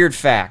 Super weird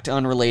fact,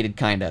 unrelated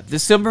kind of. The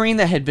submarine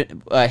that had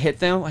been hit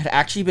them had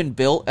actually been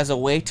built as a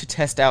way to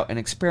test out an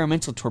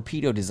experimental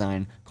torpedo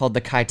design called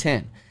the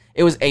Kai-10.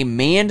 It was a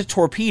manned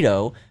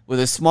torpedo with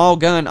a small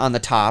gun on the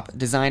top,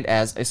 designed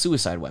as a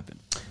suicide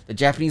weapon. The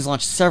Japanese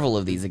launched several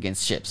of these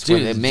against ships.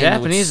 Dude, where the men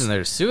Japanese would and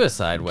their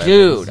suicide weapons.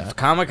 Dude.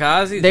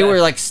 Kamikaze? They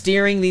were like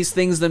steering these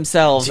things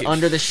themselves Dude.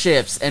 under the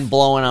ships and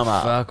blowing them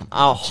up. Fuck.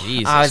 Oh,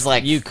 Jesus. I was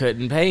like, you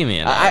couldn't pay me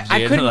enough. I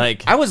dude. couldn't.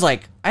 Like, I was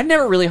like, I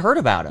never really heard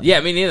about them. yeah,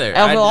 me neither.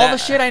 Of all the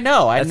shit I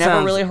know, I'd that never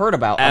sounds really heard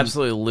about them.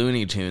 Absolutely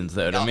Looney Tunes,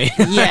 though, to me.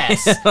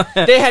 Yes,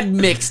 they had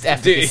mixed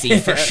efficacy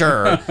for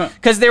sure,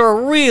 because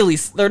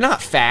they're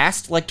not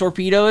fast like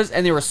torpedoes,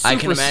 and they were I can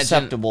super imagine-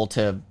 susceptible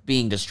to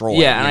being destroyed.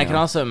 Yeah, and you I can know?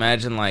 also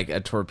imagine like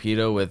a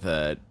torpedo with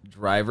a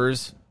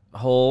driver's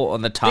hole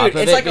on the top Dude,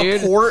 of it's it, like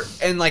dude. a port,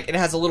 and like it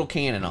has a little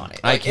cannon on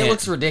it. Like, it can't-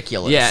 looks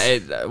ridiculous.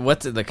 Yeah,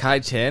 what's it? The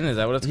Kai-10? Is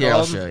that what it's Here,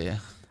 I'll called? show you.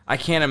 I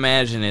can't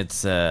imagine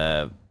it's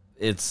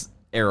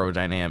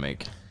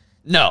aerodynamic.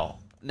 No,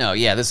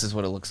 yeah, this is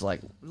what it looks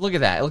like. Look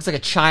at that. It looks like a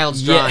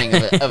child's Yeah.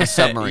 drawing of a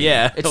submarine.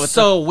 Yeah, It's what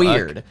so the fuck?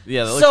 weird.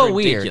 Yeah, that looks so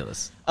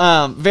ridiculous.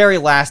 weird. Very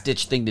last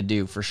ditch thing to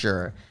do for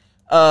sure.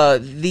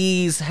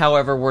 These,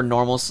 however, were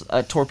normal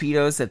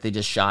torpedoes that they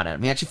just shot at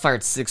him. He actually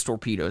fired 6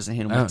 torpedoes and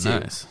hit him Oh, with 2.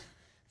 nice.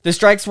 The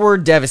strikes were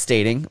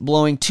devastating,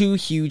 blowing 2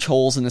 huge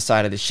holes in the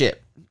side of the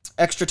ship.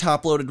 Extra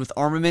top-loaded with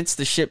armaments,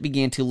 the ship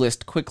began to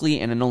list quickly,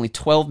 and in only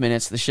 12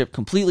 minutes, the ship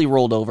completely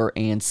rolled over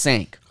and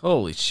sank.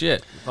 Holy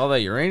shit! With all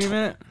that uranium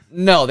in it?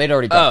 No, they'd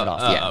already dumped it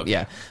off. oh, Yeah, okay.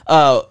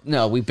 yeah.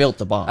 No, we built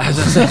the bomb. I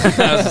was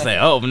gonna say,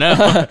 oh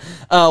no.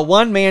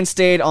 One man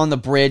stayed on the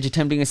bridge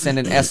attempting to send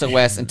an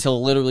SOS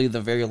until literally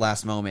the very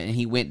last moment, and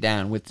he went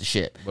down with the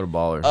ship. What a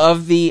baller.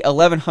 Of the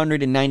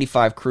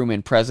 1,195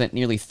 crewmen present,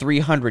 nearly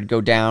 300 go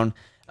down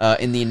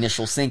in the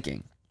initial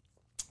sinking.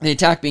 The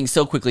attack being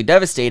so quickly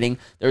devastating,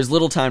 there was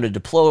little time to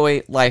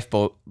deploy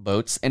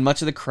lifeboats, and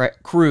much of the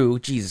crew,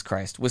 Jesus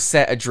Christ, was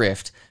set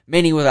adrift,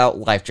 many without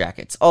life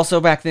jackets.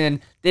 Also, back then,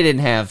 they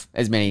didn't have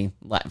as many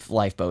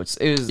lifeboats.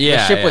 The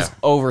ship was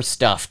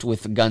overstuffed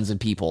with guns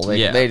and people.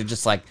 They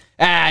just like,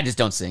 just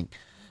don't sink.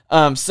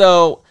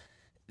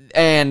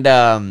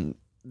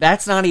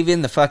 That's not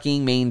even the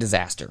fucking main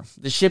disaster.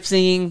 The ship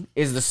sinking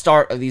is the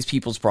start of these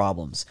people's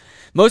problems.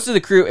 Most of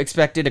the crew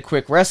expected a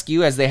quick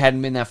rescue, as they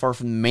hadn't been that far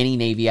from many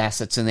Navy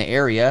assets in the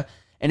area,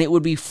 and it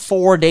would be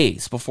 4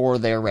 days before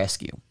their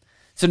rescue.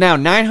 So now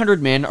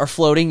 900 men are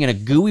floating in a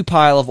gooey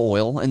pile of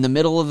oil in the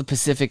middle of the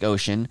Pacific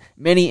Ocean,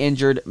 many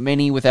injured,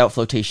 many without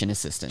flotation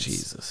assistance.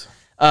 Jesus.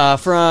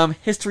 From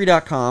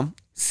History.com,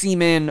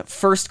 Seaman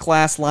First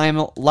Class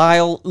Lyle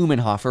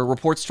Umenhofer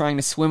reports trying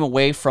to swim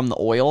away from the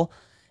oil,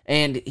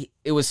 and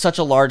it was such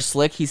a large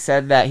slick, he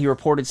said that he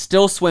reported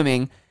still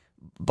swimming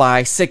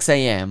by 6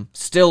 a.m.,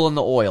 still in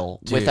the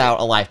oil, without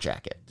a life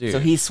jacket. Dude. So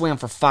he swam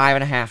for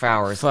 5.5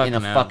 hours in a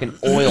no. fucking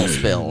oil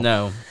spill.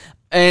 No.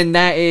 And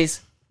that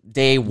is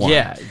day 1.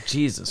 Yeah,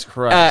 Jesus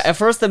Christ. At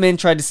first, the men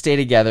tried to stay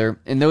together,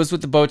 and those with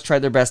the boats tried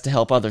their best to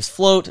help others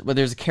float, but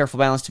there's a careful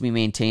balance to be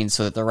maintained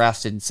so that the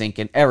rafts didn't sink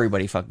and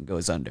everybody fucking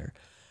goes under.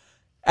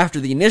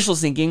 After the initial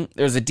sinking,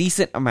 there's a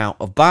decent amount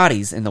of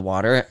bodies in the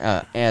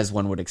water, as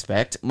one would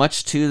expect,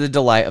 much to the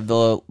delight of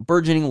the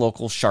burgeoning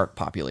local shark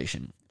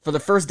population. For the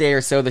first day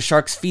or so, the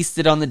sharks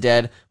feasted on the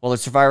dead, while the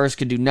survivors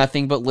could do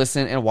nothing but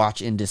listen and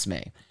watch in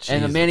dismay.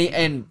 Jesus.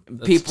 And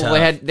people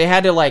tough. they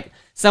had to, like,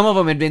 some of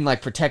them had been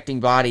like protecting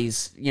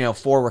bodies,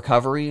 for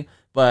recovery,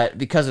 but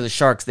because of the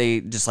sharks, they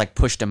just like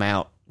pushed them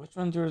out. Which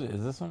one's yours?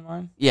 Is this one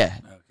mine? Yeah.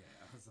 Okay,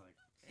 I was like...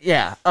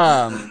 Yeah.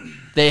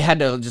 They had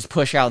to just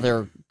push out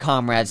their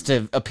comrades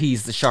to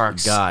appease the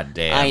sharks. God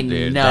damn, I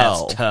dude.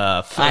 know. That's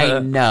tough. I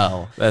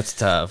know. That's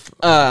tough.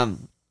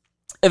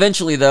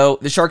 Eventually, though,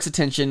 the sharks'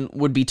 attention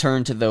would be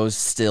turned to those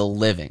still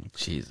living.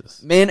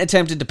 Jesus. Men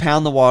attempted to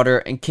pound the water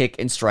and kick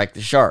and strike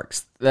the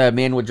sharks. The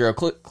men would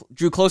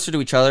drew closer to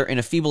each other in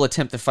a feeble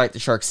attempt to fight the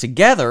sharks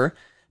together,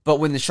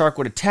 but when the shark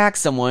would attack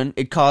someone,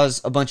 it'd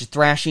cause a bunch of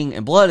thrashing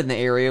and blood in the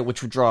area,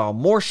 which would draw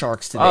more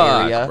sharks to the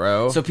area.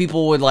 Bro. So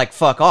people would, like,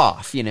 fuck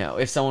off,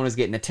 if someone was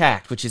getting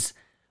attacked, which is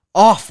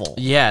awful.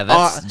 Yeah,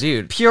 that's...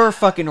 dude. Pure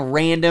fucking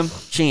random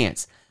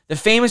chance. The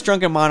famous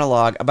drunken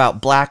monologue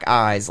about black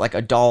eyes, like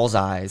a doll's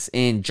eyes,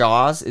 in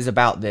Jaws is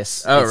about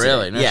this. Oh, incident.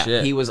 really? No yeah,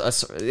 shit. he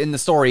was in the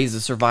story. He's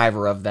a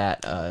survivor of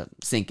that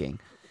sinking,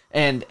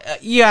 and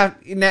yeah,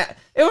 it makes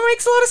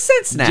a lot of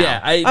sense now.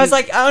 Yeah, I was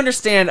like, I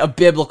understand a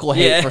biblical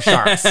hate for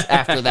sharks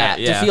after that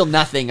to Yeah. feel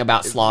nothing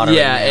about slaughtering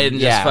them. and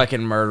just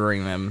fucking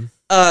murdering them.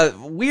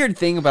 Weird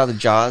thing about the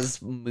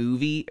Jaws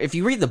movie, if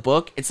you read the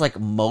book, it's like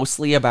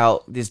mostly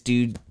about this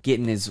dude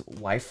getting his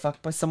wife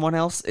fucked by someone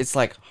else. It's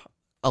like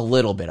a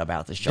little bit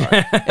about the shark.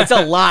 It's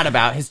a lot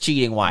about his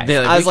cheating wife.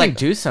 I was like,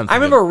 do something. I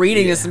remember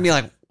reading this and being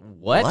like,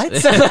 what?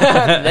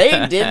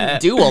 They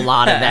didn't do a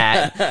lot of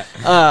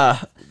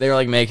that. They were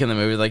like making the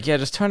movie like, yeah,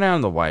 just turn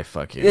down the wife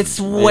fucking. It's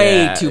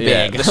way too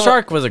big. The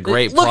shark was a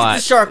great Look plot. at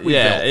the shark we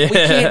built. We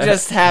can't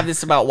just have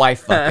this about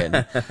wife fucking.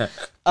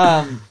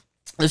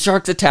 The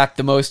sharks attacked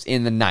the most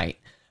in the night.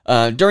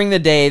 During the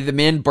day, the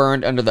men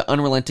burned under the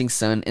unrelenting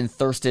sun and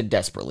thirsted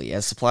desperately,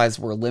 as supplies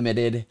were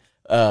limited,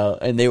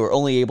 and they were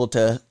only able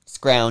to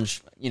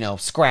scrounge,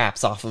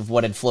 scraps off of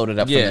what had floated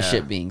up from the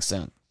ship being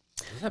sunk.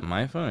 Is that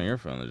my phone or your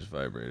phone that just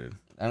vibrated?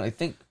 I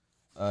think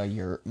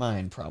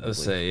mine probably.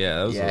 Let's say,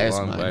 that was a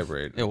long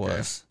vibrate. It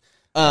was.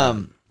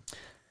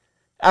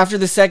 After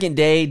the second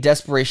day,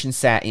 desperation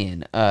sat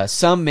in.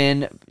 Some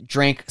men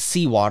drank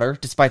seawater,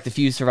 despite the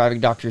few surviving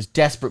doctors'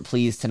 desperate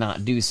pleas to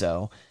not do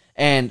so.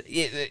 And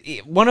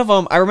one of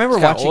them, I remember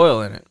It's got watching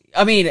oil in it.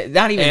 I mean,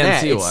 not even And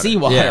that. seawater. It's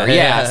seawater. Yeah.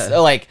 Yeah.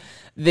 So, like,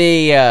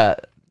 they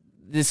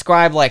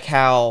describe like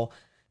how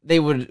they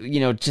would,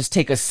 just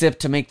take a sip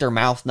to make their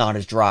mouth not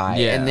as dry.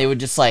 Yeah. And they would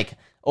just like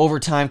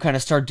over time kind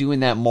of start doing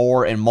that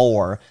more and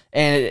more.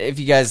 And if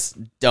you guys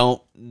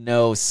don't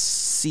know,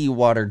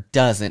 seawater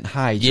doesn't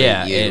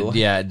hydrate you.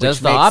 It does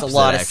which the makes opposite, a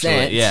lot of actually.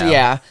 sense.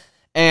 Yeah.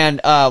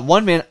 And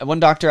one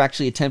doctor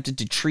actually attempted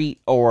to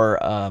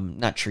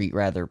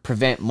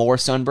prevent more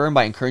sunburn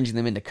by encouraging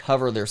them to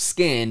cover their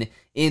skin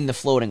in the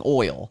floating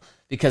oil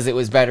because it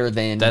was better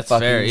than That's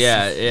fucking fair.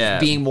 Yeah.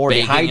 being more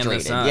Baking in the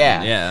dehydrated. sun.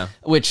 Yeah. Yeah.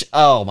 Which,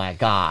 oh my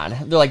god,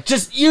 they're like,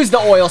 just use the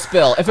oil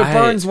spill. If it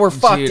burns, we're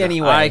fucked Dude,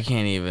 anyway. I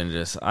can't even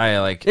This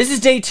is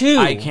day 2.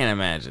 I can't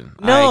imagine.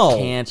 No. I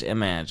can't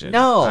imagine.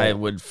 No. I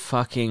would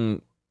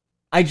fucking.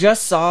 I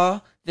just saw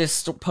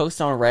this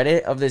post on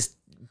Reddit of this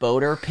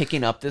boater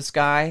picking up this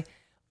guy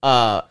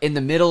in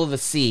the middle of the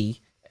sea,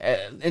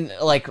 in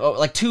like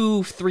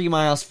 2-3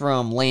 miles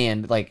from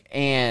land,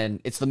 and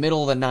it's the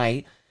middle of the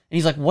night. And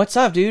he's like, "What's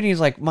up, dude?" And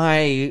he's like,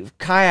 "My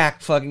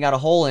kayak fucking got a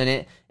hole in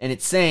it, and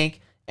it sank.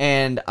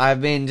 And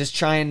I've been just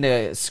trying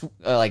to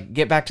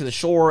get back to the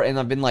shore, and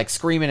I've been like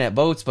screaming at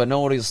boats, but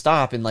nobody will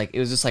stop. And like it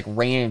was just like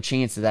random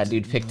chance that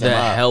dude picked him The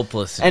up.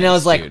 helplessness. And I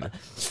was like, dude.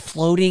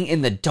 floating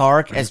in the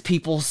dark as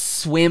people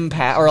swim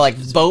past or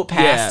like boat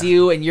past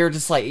you, and you're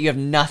just like, you have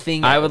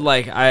nothing. I would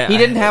like. He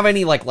didn't have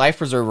any like life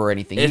preserve or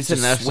anything. He It's was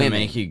just enough swimming. to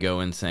make you go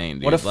insane,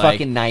 dude. What a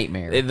fucking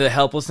nightmare. The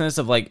helplessness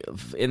of like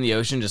in the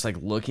ocean, just like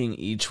looking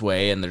each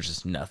way, and there's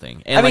just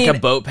nothing, and I like mean, a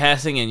boat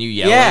passing, and you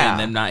yelling, yeah. and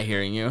them not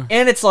hearing you.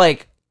 And it's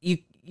like you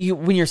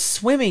when you're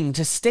swimming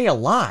to stay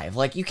alive,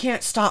 like you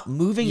can't stop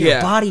moving your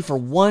body for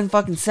 1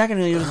 fucking second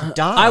and you'll just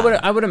die.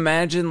 I would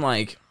imagine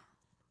like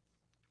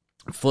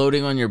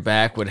floating on your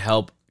back would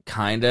help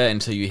kinda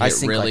until you hit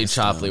sink really like a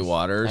choppy stone.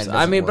 waters. That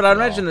I mean, doesn't but work I at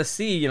imagine all. the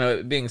sea,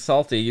 it being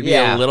salty, you'd be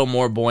Yeah. a little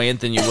more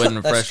buoyant than you would in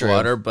That's fresh true.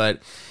 water,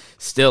 but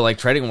still, like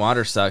treading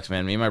water sucks,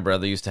 man. Me and my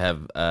brother used to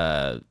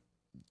have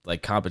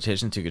like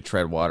competitions who could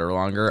tread water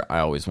longer. I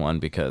always won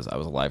because I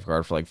was a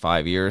lifeguard for like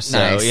 5 years. So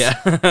Nice.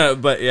 yeah,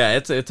 but yeah,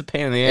 it's a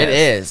pain in the ass. It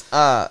is.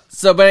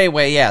 But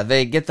anyway, yeah,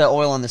 they get the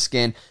oil on the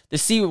skin. The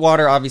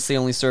seawater obviously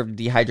only served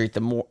to dehydrate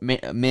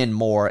the men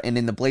more, and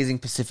in the blazing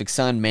Pacific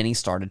sun, many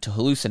started to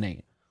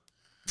hallucinate.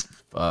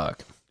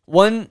 Fuck.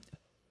 One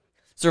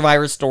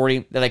survivor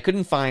story that I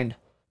couldn't find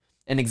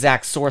an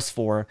exact source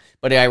for,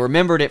 but I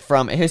remembered it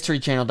from a History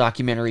Channel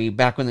documentary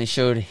back when they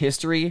showed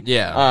history.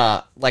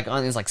 Yeah. It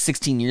was like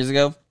 16 years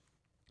ago.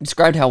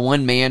 Described how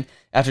one man,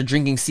 after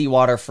drinking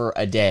seawater for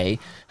a day,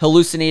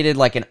 hallucinated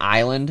like an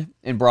island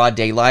in broad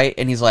daylight,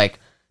 and he's like,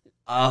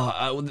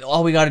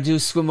 all we got to do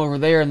is swim over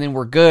there and then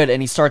we're good.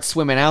 And he starts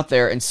swimming out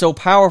there, and so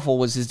powerful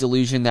was his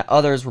delusion that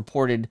others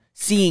reported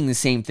seeing the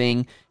same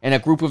thing, and a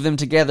group of them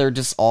together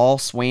just all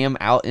swam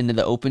out into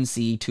the open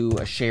sea to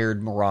a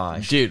shared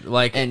mirage. Dude,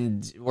 like,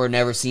 And were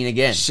never seen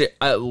again. shit,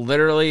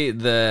 literally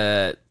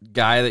the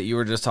guy that you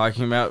were just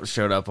talking about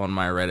showed up on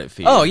my Reddit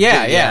feed. Oh,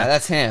 yeah,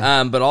 that's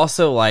him. But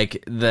also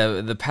like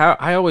the power.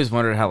 I always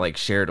wondered how like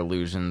shared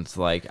illusions.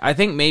 Like I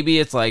think maybe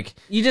it's like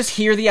You just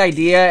hear the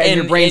idea, and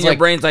your brain's like,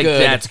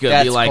 good. That's good.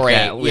 That's we like great.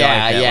 that. We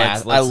yeah, like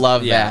that. yeah. I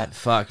love that.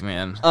 Fuck,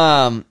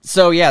 man.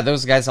 So yeah,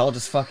 those guys all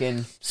just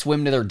fucking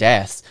swim to their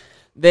deaths.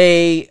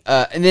 They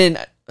and then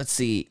let's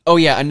see. Oh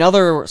yeah,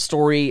 another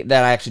story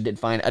that I actually did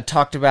find. I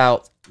talked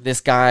about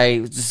this guy.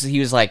 He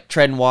was like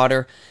treading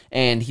water,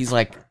 and he's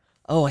like,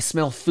 "Oh, I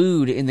smell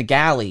food in the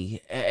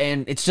galley,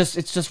 and it's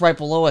just right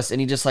below us." And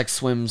he just like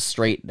swims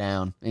straight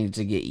down and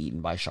to get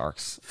eaten by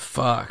sharks.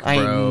 Fuck, I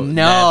bro.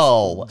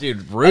 know. That's,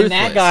 dude, ruthless. And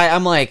that guy,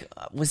 I'm like,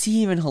 was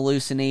he even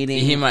hallucinating?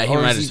 He might Or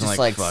is have he just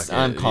like, fuck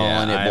I'm it.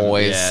 calling Yeah, it,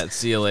 boys. Yeah,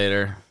 see you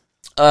later.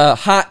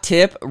 Hot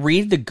tip: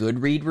 read the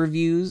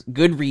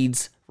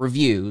Goodreads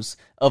reviews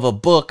of a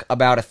book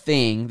about a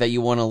thing that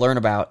you want to learn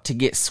about to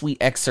get sweet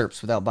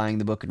excerpts without buying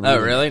the book and reading.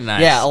 Oh, really?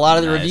 Nice. Yeah, a lot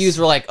of the reviews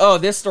were like, "Oh,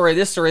 this story,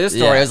 this story, this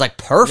story." Yeah. I was like,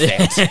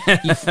 "Perfect,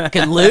 you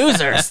fucking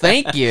losers!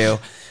 Thank you."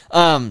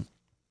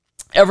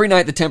 Every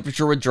night the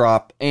temperature would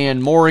drop,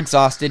 and more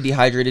exhausted,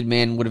 dehydrated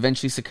men would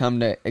eventually succumb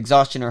to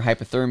exhaustion or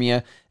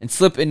hypothermia and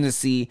slip into the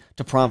sea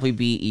to promptly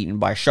be eaten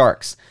by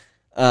sharks.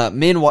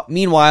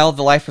 Meanwhile,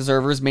 the life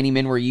preservers many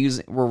men were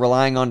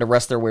relying on to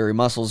rest their weary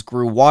muscles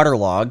grew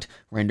waterlogged,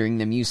 rendering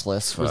them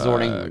useless,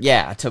 resorting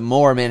to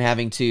more men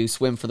having to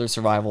swim for their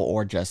survival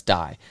or just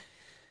die.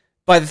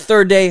 By the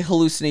third day,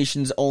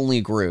 hallucinations only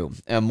grew.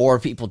 More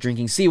people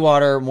drinking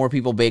seawater, more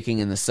people baking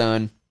in the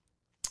sun.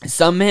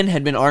 Some men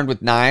had been armed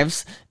with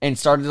knives and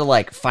started to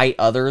like fight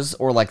others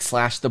or like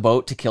slash the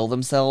boat to kill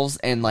themselves,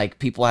 and like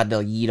people had to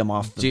yeet them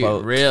off the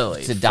boat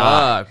really? to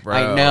die. Fuck, bro.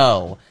 I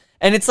know,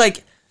 and it's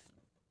like,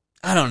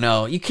 I don't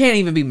know. You can't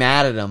even be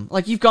mad at them.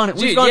 Like we've gone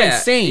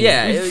insane.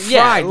 Yeah, we've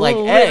fried like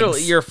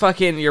literally,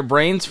 eggs. Your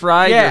brain's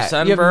fried. Yeah, you're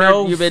sunburned. you have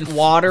no You've been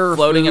water,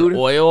 floating food. in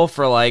oil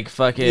for like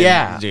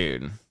fucking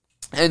dude.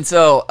 And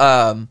so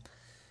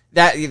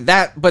that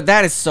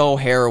is so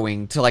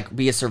harrowing to like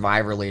be a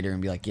survivor later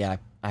and be like, yeah,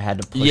 I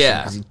had to push him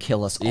because he'd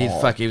kill us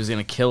all. He was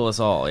gonna kill us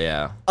all.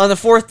 Yeah. On the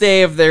fourth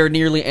day of their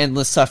nearly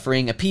endless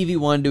suffering, a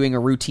PV-1 doing a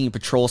routine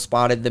patrol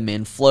spotted the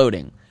men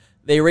floating.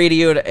 They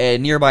radioed a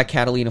nearby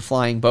Catalina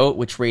flying boat,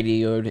 which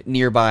radioed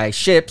nearby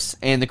ships,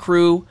 and the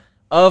crew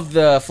of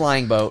the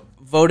flying boat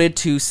voted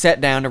to set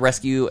down to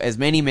rescue as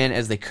many men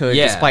as they could,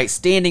 despite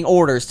standing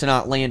orders to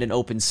not land in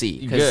open sea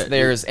because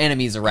there's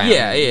enemies around.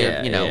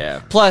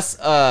 Yeah. Plus,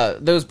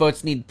 those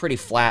boats need pretty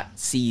flat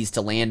seas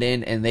to land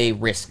in, and they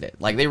risked it.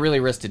 Like they really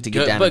risked it to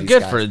get down. But to these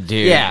good guys. for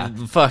dude. Yeah,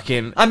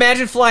 fucking.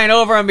 Imagine flying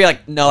over and be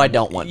like, "No, I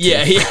don't want to."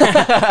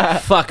 Yeah.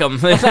 Fuck them.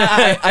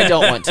 I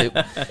don't want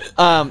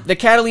to. The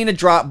Catalina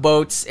dropped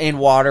boats and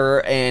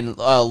water and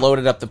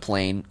loaded up the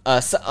plane.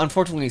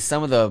 Unfortunately,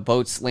 some of the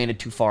boats landed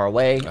too far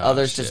away.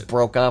 Others just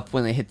broke up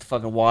when they hit the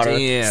fucking water.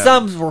 Damn.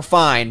 Some were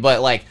fine,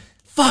 but like,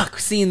 fuck,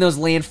 seeing those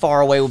land far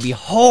away would be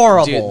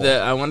horrible. Dude,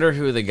 I wonder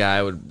who the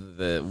guy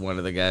one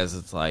of the guys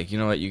that's like, you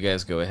know what, you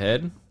guys go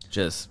ahead.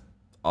 Just,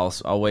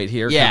 I'll wait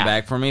here. Yeah. Come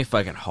back for me.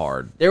 Fucking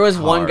hard. There was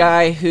one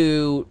guy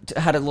who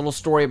had a little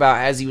story about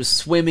as he was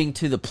swimming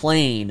to the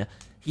plane,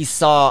 he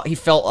felt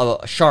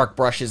a shark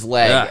brush his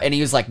leg, and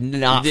he was like,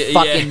 not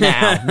fucking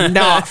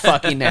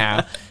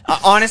now.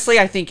 Honestly,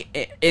 I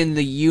think in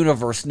the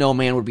universe, no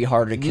man would be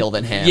harder to kill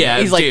than him. Yeah,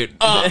 he's dude.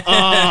 like,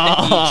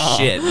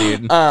 shit,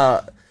 dude.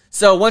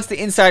 So once the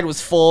inside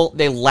was full,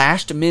 they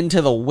lashed him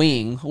into the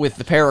wing with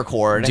the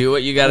paracord. Do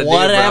what you gotta do,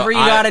 Whatever bro.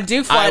 you gotta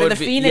do, fly to the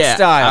Phoenix yeah,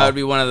 style. I would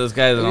be one of those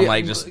guys, and I'm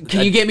like, just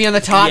can you get me on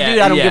the top, dude?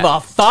 I don't give a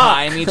fuck.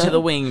 Tie me to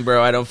the wing,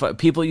 bro. I don't.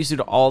 People used to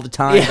do it all the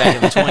time back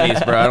in the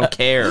 20s, bro. I don't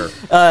care.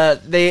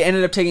 They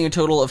ended up taking a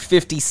total of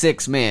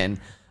 56 men,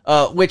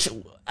 which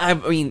I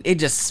mean, it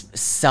just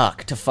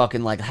sucked to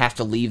fucking like have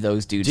to leave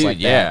those dudes like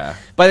that.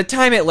 By the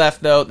time it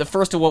left, though, the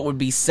first of what would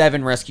be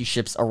 7 rescue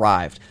ships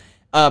arrived.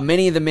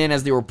 Many of the men,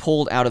 as they were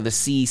pulled out of the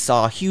sea,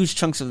 saw huge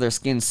chunks of their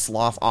skin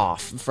slough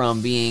off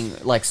from being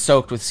like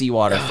soaked with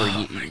seawater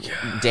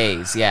for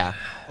days. Yeah,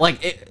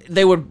 like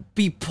they would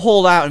be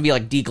pulled out and be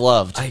like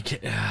degloved.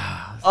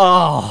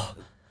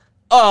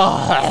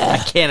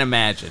 I can't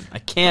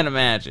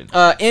imagine.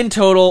 In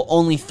total,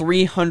 only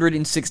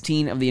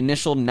 316 of the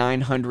initial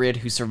 900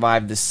 who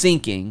survived the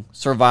sinking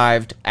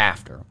survived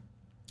after.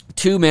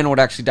 2 men would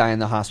actually die in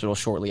the hospital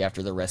shortly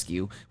after the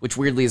rescue, which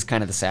weirdly is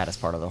kind of the saddest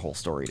part of the whole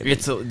story to me.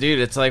 It's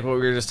like what we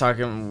were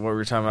talking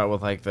about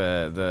with like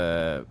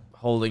the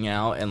holding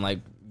out and like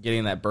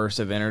getting that burst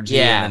of energy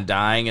and then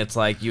dying. It's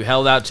like you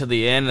held out to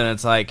the end, and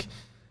it's like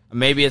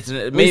maybe it's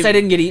at least I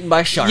didn't get eaten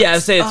by sharks. Yeah, I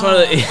say it's one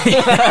of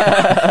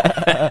the.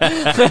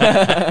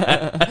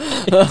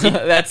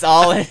 That's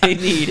all he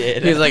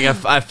needed. He's like,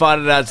 I fought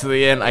it out to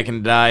the end. I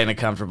can die in a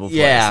comfortable place.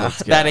 Yeah,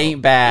 that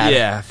ain't bad.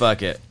 Yeah,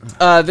 fuck it.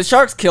 The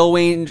shark's kill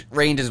range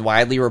is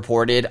widely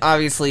reported.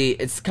 Obviously,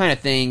 it's the kind of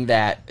thing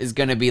that is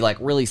going to be like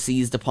really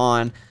seized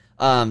upon.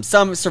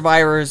 Some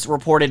survivors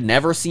reported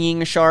never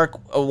seeing a shark,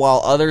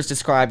 while others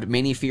described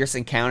many fierce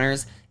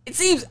encounters. It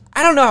seems,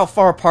 I don't know how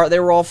far apart they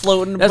were all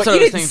floating, but you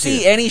didn't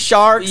see any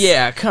sharks.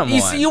 Yeah, come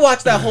on. You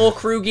watch that whole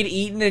crew get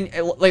eaten, and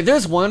like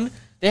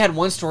they had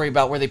one story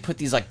about where they put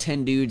these like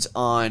 10 dudes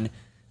on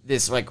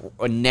this like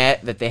a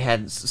net that they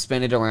had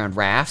suspended around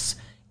rafts,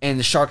 and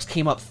the sharks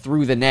came up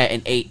through the net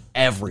and ate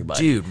everybody.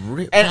 Dude,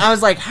 and I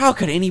was like, how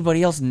could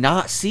anybody else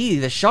not see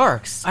the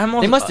sharks?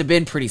 They must have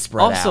been pretty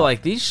spread out. Also,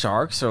 like, these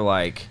sharks are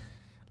like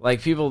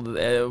people,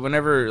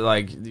 whenever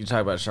like you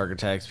talk about shark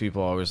attacks,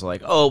 people are always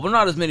like, oh, but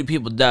not as many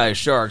people die as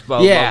sharks, blah,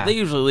 blah, blah. They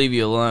usually leave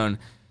you alone.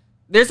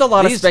 There's a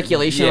lot of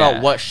speculation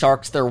about what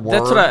sharks there were.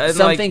 That's what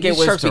Some think it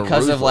was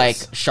because of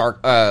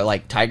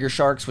like tiger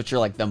sharks, which are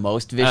like the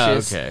most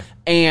vicious. Oh, okay.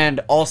 And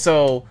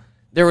also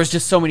there was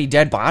just so many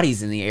dead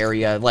bodies in the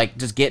area, like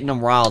just getting them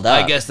riled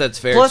up. I guess that's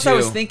fair. Plus, too. I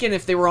was thinking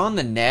if they were on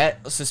the net,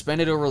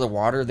 suspended over the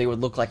water, they would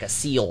look like a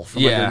seal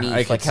from I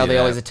underneath, could like how see they that.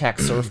 always attack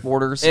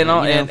surfboarders and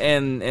all, you know,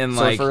 and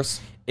like surfers.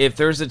 if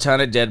there's a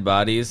ton of dead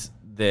bodies,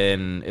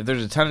 then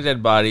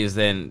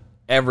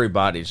every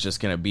body's just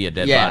gonna be a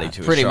dead body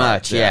to a pretty shark.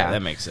 much. Yeah,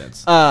 that makes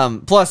sense.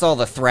 Plus all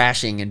the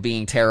thrashing and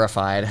being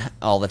terrified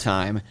all the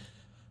time.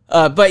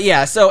 But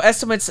yeah, so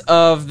estimates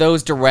of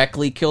those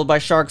directly killed by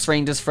sharks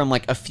ranges from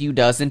like a few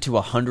dozen to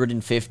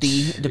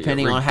 150,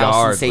 depending on how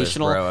Regardless,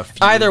 sensational. bro, a few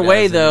Either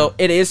way, dozen. though,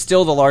 it is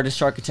still the largest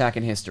shark attack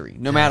in history,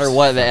 no matter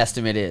what the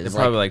estimate is. They Like,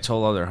 probably like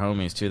told all their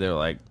homies too. They were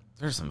like,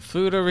 "There's some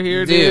food over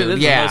here, Dude, dude.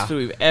 This yeah. is the most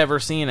food we've ever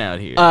seen out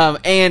here."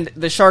 and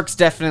the sharks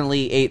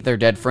definitely ate their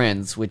dead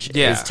friends, which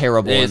Yeah. is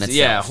terrible in It's- itself.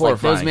 yeah, Like,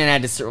 horrifying. those men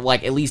had to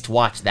like at least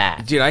watch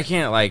that. Dude, I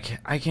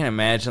can't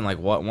imagine like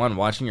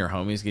watching your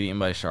homies get eaten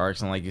by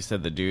sharks, and like you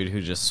said, the dude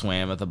who just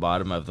swam at the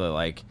bottom of the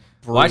like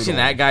watching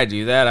that guy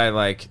do that. I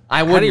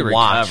how do you wouldn't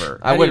watch. recover?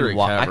 I How do you wouldn't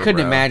watch. I recover, couldn't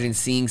bro? imagine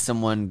seeing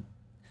someone.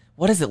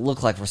 What does it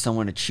look like for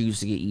someone to choose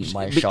to get eaten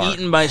by a Be shark?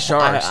 eaten by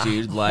sharks,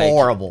 dude. Like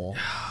horrible,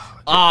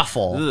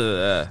 awful.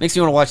 ugh. Makes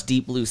me want to watch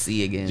Deep Blue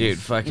Sea again. Dude, Have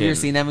fucking- you ever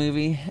seen that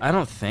movie? I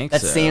don't think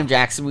That so. Sam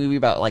Jackson movie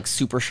about like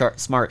super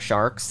smart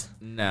sharks.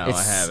 No, It's,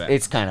 I haven't.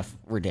 It's kind of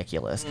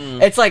ridiculous.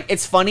 It's like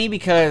it's funny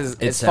because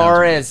as sounds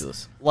far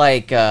ridiculous. as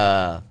like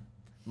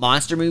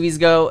monster movies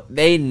go,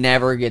 they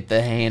never get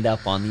the hand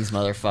up on these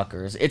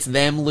motherfuckers. It's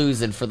them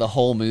losing for the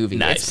whole movie.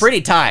 Nice. It's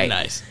pretty tight.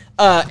 Nice.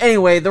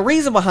 Anyway, the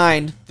reason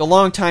behind the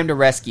long time to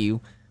rescue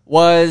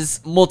was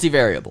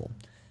multivariable.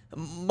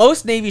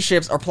 Most Navy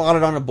ships are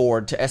plotted on a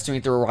board to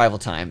estimate their arrival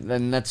time.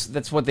 Then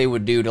that's what they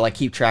would do to like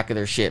keep track of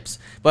their ships.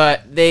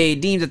 But they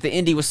deemed that the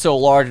Indy was so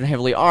large and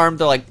heavily armed,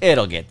 they're like,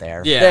 it'll get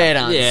there. Yeah, They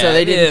don't. yeah, So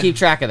they didn't yeah. keep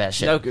track of that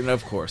shit. No,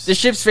 of course. The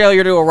ship's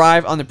failure to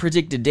arrive on the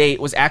predicted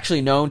date was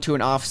actually known to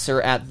an officer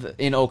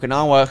in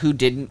Okinawa who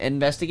didn't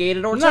investigate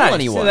it or tell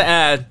anyone.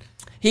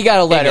 He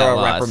got a letter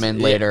of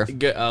reprimand later.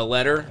 A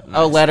letter?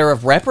 A letter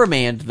of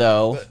reprimand,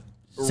 though.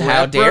 So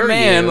how dare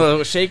man,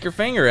 you? shake your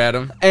finger at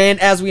him. And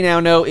as we now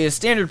know is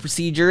standard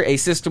procedure, a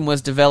system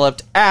was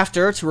developed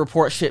after to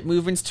report ship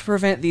movements to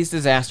prevent these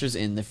disasters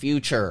in the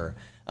future.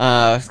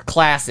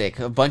 Classic.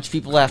 A bunch of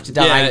people have to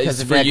die because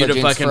it's of for you to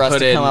negligence fucking for us put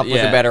to come in, up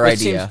with a better Which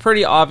idea. seems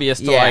pretty obvious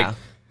to Yeah. like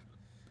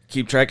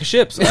keep track of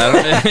ships. I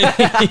don't,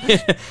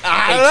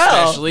 I don't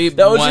know. Especially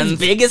The ocean's ones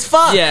big as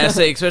fuck. Yeah,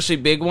 say especially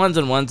big ones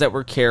and ones that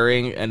were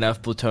carrying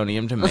enough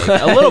plutonium to make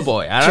a little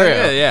boy. I don't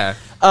know. True. Yeah.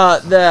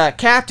 The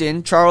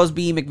captain, Charles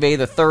B. McVeigh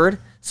III,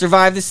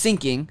 survived the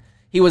sinking.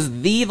 He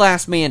was the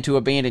last man to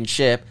abandon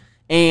ship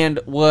and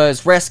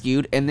was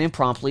rescued and then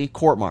promptly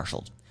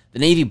court-martialed. The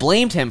Navy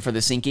blamed him for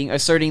the sinking,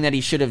 asserting that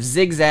he should have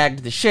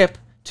zigzagged the ship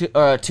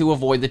to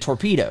avoid the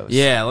torpedoes.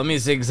 Yeah, let me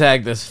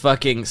zigzag this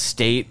fucking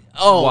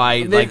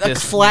state-wide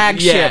this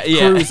flagship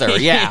cruiser.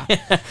 Yeah,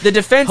 the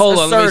defense Hold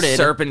on, let me asserted.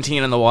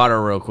 serpentine in the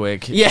water real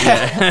quick.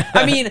 Yeah.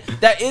 I mean,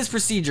 that is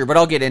procedure, but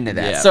I'll get into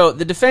that. Yeah. So,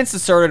 the defense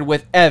asserted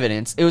with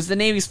evidence it was the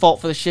Navy's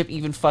fault for the ship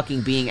even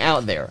fucking being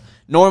out there.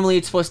 Normally,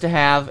 it's supposed to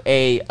have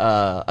a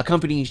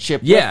accompanying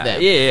ship with them.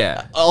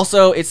 Yeah.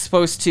 Also, it's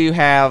supposed to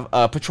have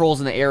patrols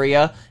in the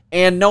area,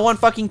 and no one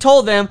fucking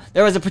told them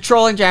there was a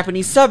patrolling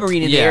Japanese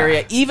submarine in the Yeah.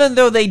 area, even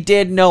though they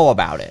did know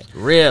about it.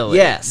 Really?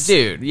 Yes.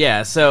 Dude,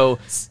 yeah, so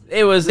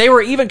it was... They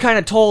were even kind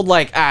of told,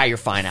 like, you're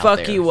fine out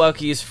there. Fucky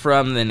wuckies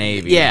from the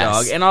Navy, Yes.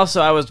 dog. And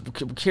also, I was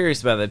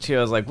curious about that, too.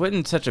 I was like,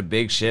 wouldn't such a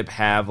big ship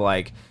have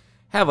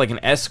an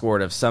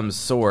escort of some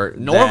sort?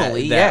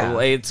 Normally, yeah.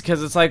 It's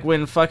because it's like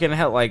when fucking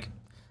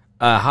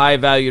a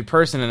high-valued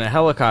person in a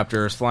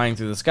helicopter is flying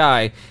through the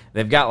sky,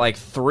 they've got like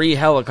 3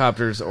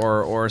 helicopters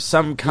or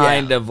some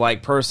kind of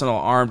like personal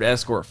armed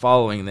escort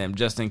following them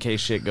just in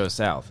case shit goes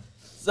south.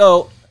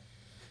 So,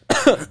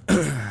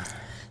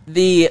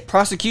 the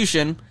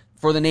prosecution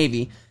for the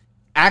Navy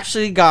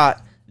actually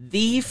got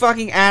the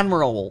fucking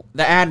admiral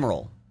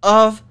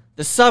of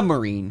the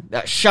submarine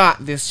that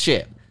shot this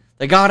ship.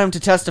 They got him to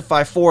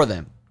testify for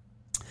them.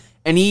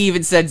 And he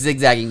even said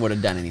zigzagging would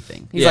have done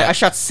anything. He's like, I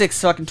shot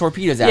 6 fucking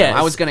torpedoes at him. Yes,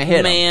 I was going to hit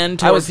him. man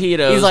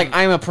torpedoes. He's like,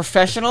 I'm a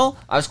professional.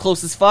 I was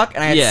close as fuck,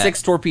 and I had Yeah.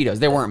 6 torpedoes.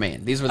 They weren't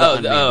manned. These were the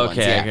unmanned ones.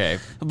 Yeah. okay.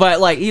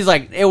 But, like, he's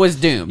like, it was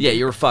doomed. Yeah,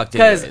 you were fucked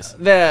Because anyways.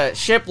 the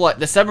ship,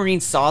 the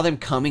submarine saw them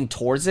coming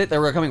towards it. They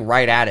were coming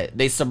right at it.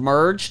 They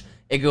submerge.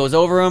 It goes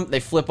over them. They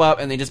flip up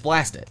and they just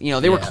blast it. You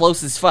know, they were Yeah.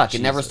 close as fuck. It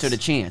never Jesus. stood a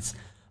chance.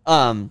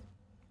 Then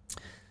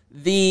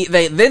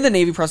the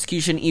Navy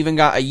prosecution even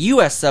got a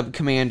U.S. sub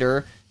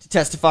commander to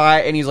testify,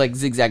 and he's like,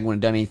 zigzag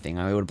wouldn't have done anything.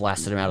 I mean, it would have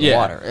blasted him out of the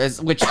water.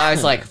 Which I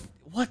was like,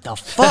 what the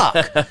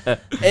fuck?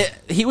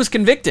 He was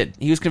convicted.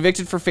 He was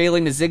convicted for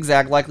failing to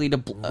zigzag, likely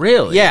to...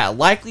 Really? Yeah,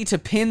 likely to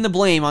pin the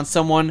blame on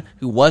someone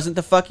who wasn't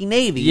the fucking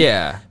Navy.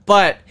 Yeah.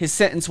 But his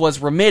sentence was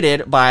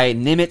remitted by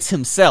Nimitz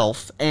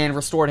himself and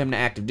restored him to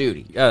active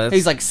duty.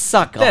 He's like,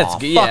 suck That's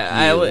off. good. Fuck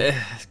Yeah, you.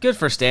 good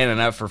for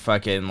standing up for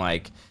fucking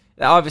like.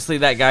 Obviously,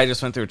 that guy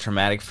just went through a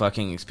traumatic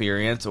fucking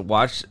experience.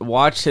 Watch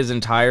his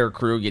entire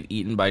crew get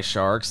eaten by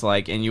sharks.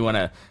 Like, and you want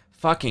to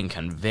fucking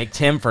convict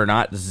him for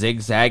not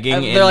zigzagging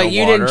in They're like, the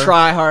you water. didn't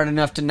try hard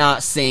enough to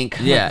not sink.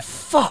 Yeah. Like,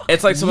 fuck.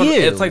 It's like someone. you.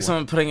 It's like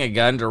someone putting a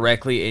gun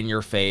directly in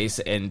your face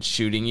and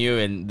shooting you,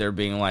 and they're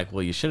being like,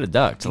 "Well, you should have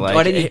ducked." Like,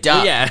 Why didn't you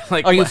duck? Yeah.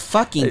 Like, are you what-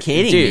 fucking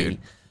kidding dude? me?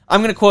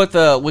 I'm going to quote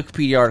the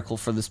Wikipedia article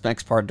for this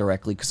next part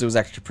directly because it was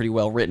actually pretty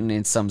well written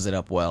and sums it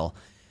up well.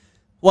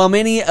 While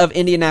many of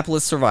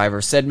Indianapolis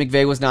survivors said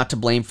McVeigh was not to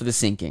blame for the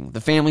sinking,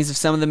 the families of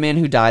some of the men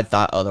who died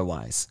thought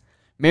otherwise.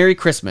 Merry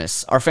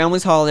Christmas. Our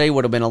family's holiday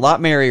would have been a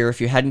lot merrier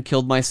if you hadn't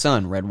killed my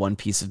son, read one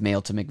piece of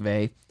mail to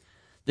McVeigh.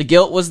 The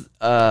guilt was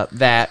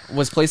that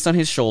was placed on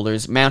his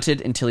shoulders, mounted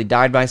until he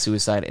died by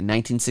suicide in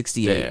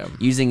 1968 Damn.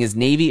 using his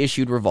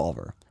Navy-issued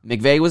revolver.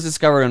 McVeigh was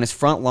discovered on his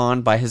front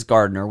lawn by his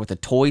gardener with a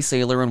toy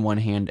sailor in one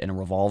hand and a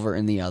revolver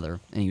in the other,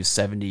 and he was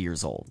 70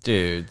 years old.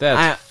 Dude,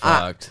 that's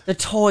fucked. The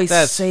toy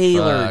That's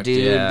sailor, fucked,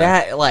 dude. yeah.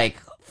 That, like,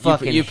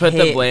 fucking You put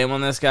the hit. blame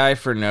on this guy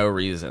for no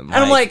reason. And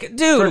I'm like,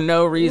 dude, for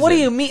no reason. what do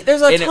you mean?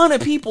 There's a And ton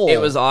of people. It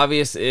was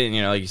obvious,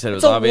 you know, like you said, it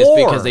was It's a obvious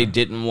war. because they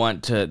didn't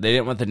want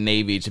the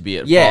Navy to be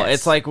at Yes. fault.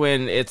 It's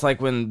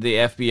like when the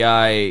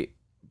FBI,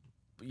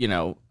 you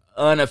know,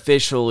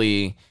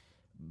 unofficially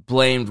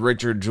blamed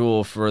Richard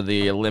Jewell for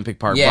the Olympic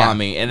Park Yeah.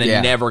 bombing and then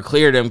Yeah. never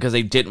cleared him because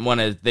they didn't want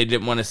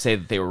to say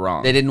that they were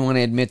wrong. They didn't want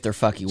to admit their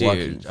fucking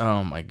Dude,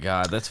 oh my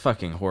god, that's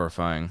fucking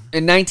horrifying.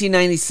 In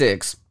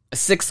 1996, a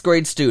 6th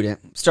grade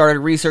student started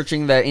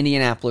researching the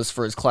Indianapolis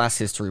for his class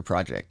history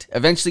project,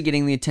 eventually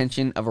getting the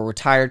attention of a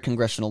retired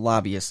congressional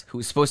lobbyist who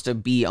was supposed to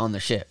be on the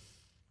ship.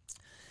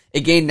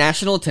 It gained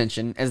national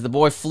attention as the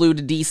boy flew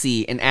to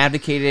D.C. and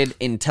advocated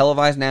in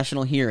televised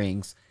national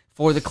hearings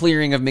for the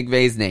clearing of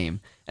McVeigh's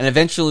name, and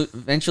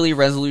eventually a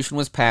resolution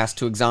was passed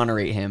to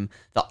exonerate him,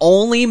 the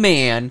only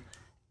man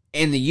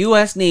in the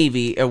U.S.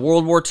 Navy at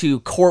World War II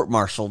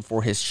court-martialed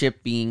for his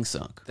ship being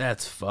sunk.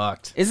 That's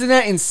fucked. Isn't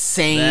that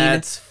insane?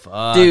 That's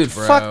fucked, dude,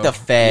 bro. fuck the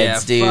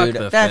feds, Yeah, dude.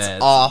 fuck the That's feds.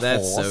 awful.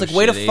 That's so it's like,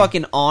 way to shitty.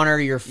 fucking honor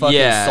your fucking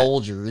Yeah.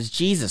 soldiers.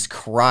 Jesus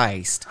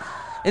Christ.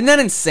 Isn't that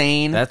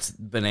insane? That's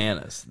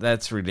bananas.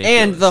 That's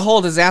ridiculous. and the whole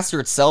disaster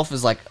itself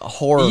is like a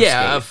horror.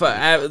 yeah,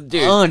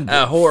 dude,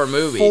 a horror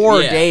movie.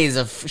 4 Yeah. days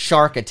of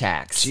shark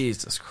attacks.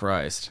 Jesus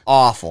Christ.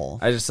 Awful.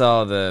 I just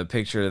saw the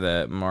picture of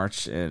that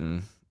march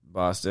in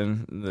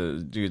Boston.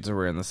 The dudes are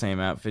wearing the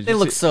same outfit. They You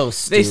look see- so They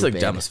stupid. just look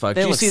dumb as fuck.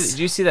 They Did you look see? Did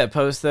you see that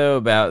post though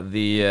about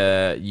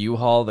the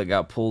U-Haul that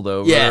got pulled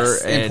over?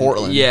 Yes, in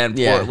Portland. Yeah, in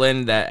Yeah.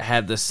 Portland that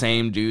had the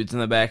same dudes in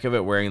the back of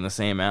it wearing the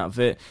same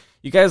outfit.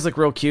 You guys look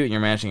real cute in your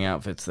matching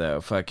outfits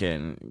though.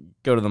 Fucking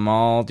go to the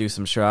mall, do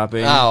some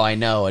shopping. Oh, I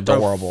know.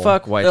 Adorable.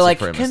 Fuck white They're like,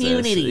 supremacists.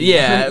 community.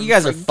 Yeah, You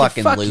guys are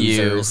fucking fuck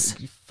losers.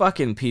 You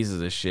fucking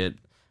pieces of shit.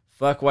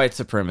 Fuck white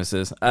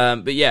supremacists.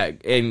 But yeah,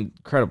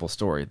 incredible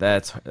story.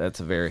 That's a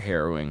very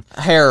harrowing.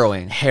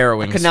 Harrowing.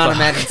 Harrowing. I could not as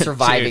fuck. imagine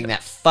surviving Dude.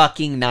 that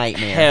fucking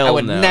nightmare. Hell I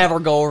would no.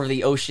 never go over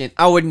the ocean.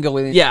 I wouldn't go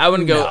in. Yeah, I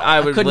wouldn't go. No, I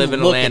would couldn't live in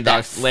a look at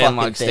that landlocked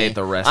fucking state thing.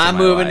 the rest I'm of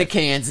my moving life. to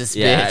Kansas,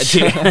 Yeah,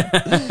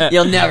 bitch. dude.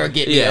 You'll never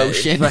get me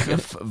ocean.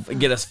 fucking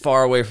get as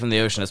far away from the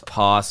ocean as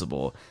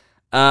possible.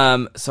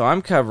 So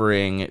I'm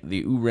covering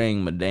the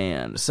Ourang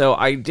Medan. So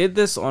I did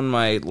this on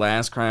my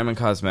last Crime and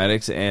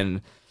Cosmetics,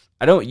 and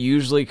I don't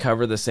usually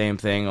cover the same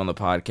thing on the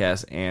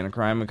podcast and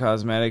Crime and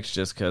Cosmetics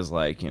just because,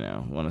 like, you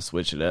know, want to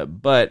switch it up.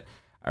 But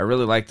I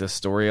really like this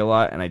story a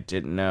lot, and I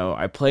didn't know.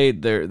 I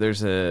played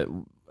there's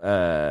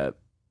a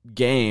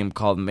game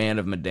called Man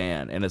of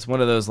Medan, and it's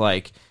one of those,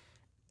 like,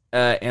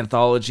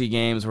 anthology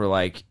games where,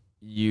 like,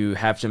 you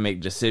have to make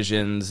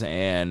decisions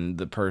and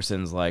the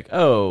person's like,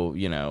 oh,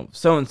 you know,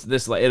 so and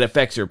this, like, it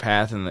affects your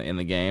path in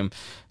the game.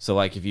 So,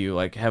 like, if you,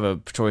 like, have a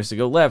choice to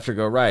go left or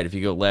go right, if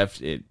you go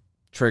left, it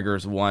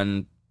triggers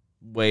one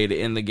way to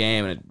end the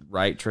game and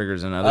right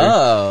triggers another.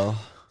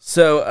 Oh.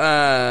 So,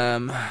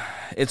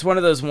 it's one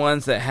of those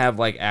ones that have,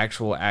 like,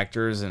 actual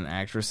actors and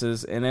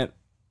actresses in it.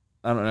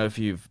 I don't know if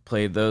you've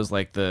played those.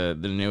 Like, the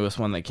newest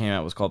one that came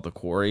out was called The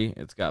Quarry.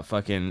 It's got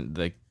fucking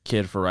the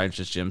kid for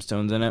Righteous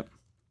Gemstones in it.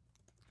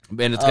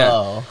 And it's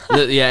got,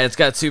 it's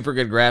got super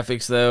good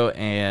graphics though,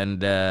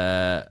 and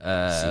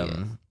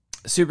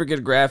super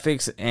good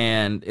graphics,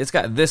 and it's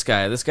got this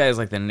guy. This guy is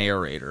like the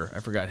narrator. I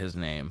forgot his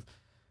name.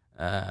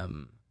 I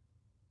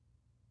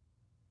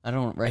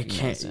don't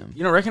recognize him.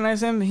 You don't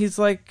recognize him? He's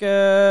like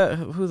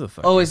who the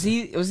fuck? Oh, was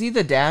he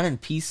the dad in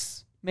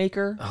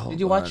Peacemaker? Did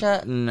you watch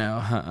that?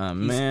 No,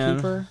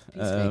 man.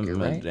 Peacemaker,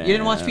 right? You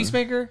didn't watch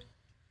Peacemaker?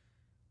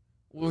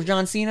 With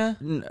John Cena?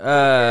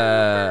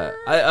 I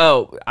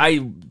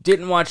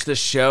didn't watch the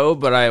show,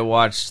 but I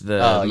watched the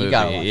movie. You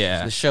gotta watch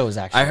yeah, it. The show is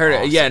actually I heard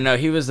awesome. it. Yeah, no,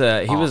 he was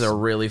a Awesome.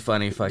 really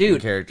funny fucking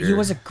Dude, character. he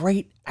was a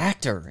great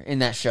actor in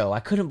that show. I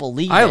couldn't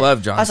believe I it.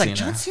 love John I was like, Cena.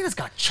 John Cena's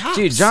got chops.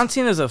 Dude, John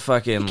Cena's a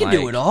fucking, he can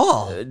do it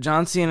all.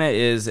 John Cena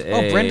is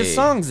a... Brenda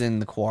Song's in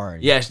The Quarry.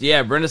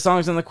 Yeah, Brenda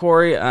Song's in The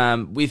Quarry.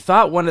 We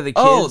thought one of the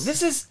kids... Oh,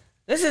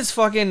 this is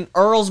fucking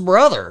Earl's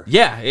brother.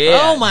 Yeah.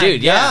 Oh my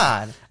dude,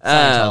 god. Yeah.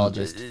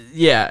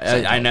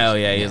 Scientologist. I know.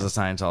 Yeah, he is a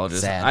Scientologist.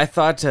 Sad. I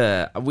thought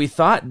we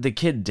thought the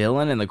kid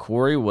Dylan in The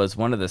Quarry was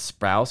one of the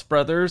Sprouse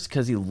brothers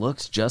because he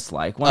looks just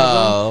like one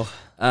of them.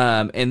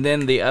 And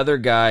then the other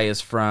guy is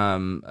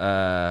from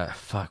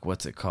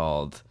what's it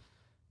called?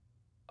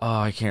 Oh,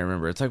 I can't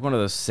remember. It's like one of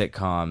those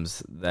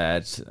sitcoms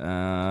that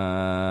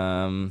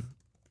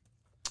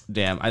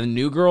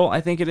New Girl,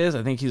 I think it is.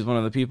 I think he's one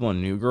of the people in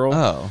New Girl.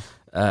 Oh.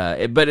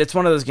 But it's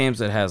one of those games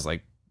that has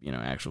like,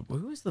 actual,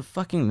 who is the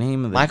fucking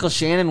name of the Michael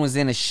Shannon was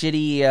in a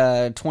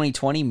shitty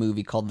 2020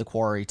 movie called The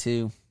Quarry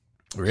too.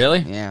 Really?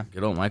 Yeah.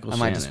 Good old Michael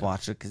Shannon. I might just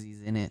watch it because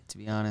he's in it, to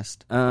be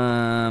honest.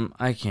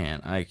 I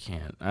can't. I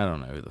don't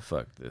know who the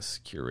fuck this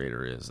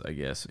curator is, I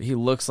guess. He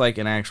looks like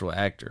an actual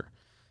actor.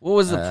 What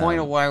was the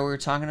point of why we were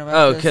talking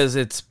about this? Oh, because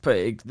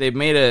they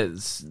made a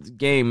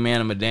game,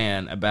 Man of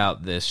Medan,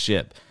 about this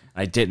ship.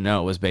 I didn't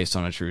know it was based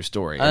on a true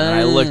story. And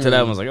I looked it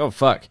up and was like, oh,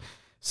 fuck.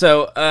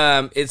 So,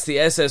 it's the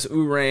SS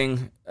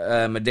Ourang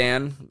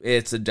Medan.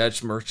 It's a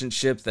Dutch merchant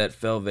ship that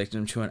fell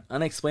victim to an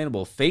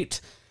unexplainable fate.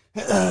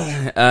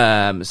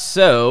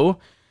 So,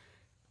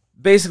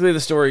 basically the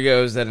story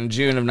goes that in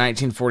June of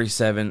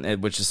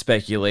 1947, which is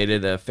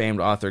speculated, a famed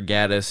author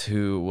Gaddis,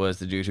 who was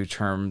the dude who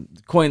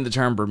coined the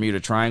term Bermuda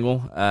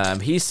Triangle,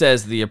 he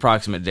says the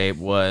approximate date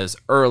was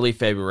early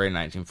February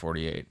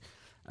 1948.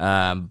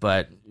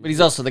 But he's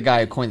also the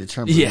guy who coined the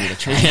term Bermuda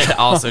Triangle.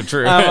 Also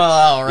true.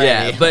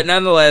 Yeah, but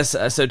nonetheless,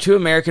 so 2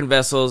 American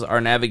vessels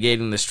are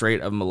navigating the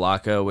Strait of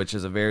Malacca, which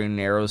is a very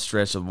narrow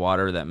stretch of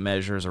water that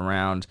measures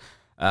around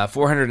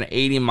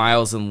 480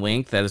 miles in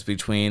length. That is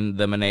between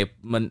the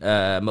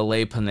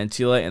Malay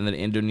Peninsula and the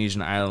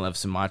Indonesian island of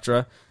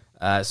Sumatra.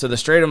 So the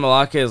Strait of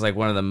Malacca is like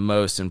one of the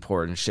most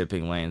important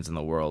shipping lanes in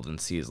the world and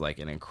sees like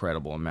an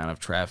incredible amount of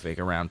traffic.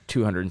 Around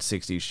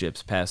 260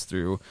 ships pass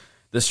through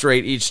the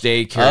strait each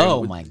day.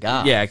 Oh my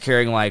god! Yeah,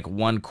 carrying like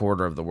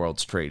 1/4 of the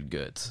world's trade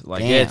goods. Like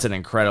Damn. It's an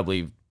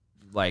incredibly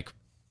like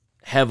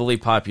heavily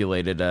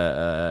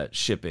populated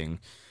shipping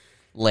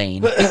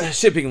lane.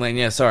 Shipping lane.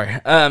 Yeah, sorry.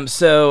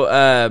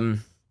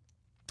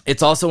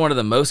 It's also one of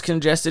the most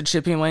congested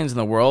shipping lanes in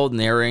the world.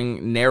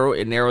 It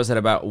narrows at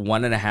about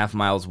 1.5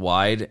 miles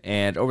wide,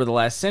 and over the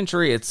last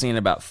century, it's seen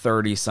about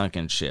 30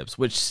 sunken ships,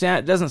 which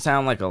doesn't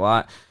sound like a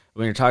lot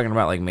when you're talking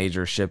about like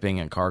major shipping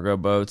and cargo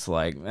boats.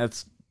 Like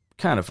that's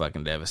kind of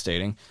fucking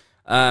devastating.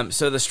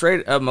 So the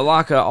Strait of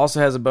Malacca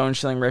also has a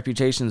bone-chilling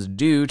reputation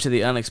due to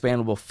the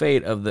unexplainable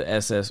fate of the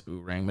SS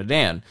Ourang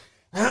Medan.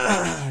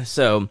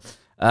 So,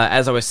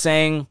 as I was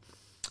saying,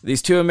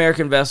 these 2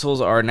 American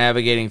vessels are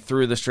navigating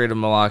through the Strait of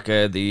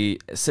Malacca.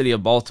 The City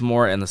of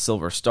Baltimore and the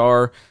Silver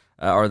Star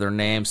are their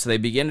names. So they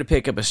begin to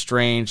pick up a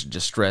strange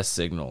distress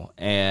signal,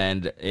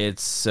 and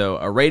it's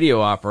a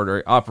radio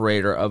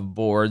operator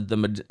aboard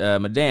the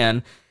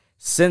Medan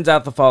sends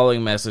out the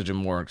following message in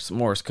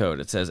Morse code.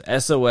 It says,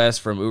 SOS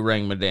from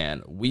Ourang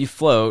Medan. We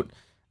float,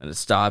 and it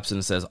stops and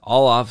it says,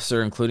 all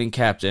officer, including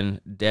captain,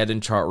 dead in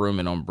chart room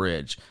and on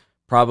bridge.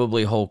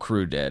 Probably whole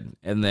crew dead.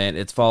 And then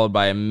it's followed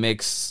by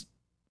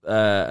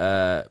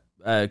a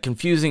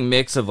confusing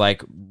mix of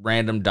like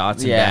random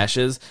dots and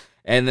dashes.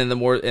 And then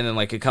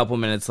like a couple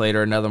minutes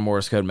later, another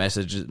Morse code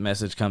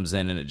message comes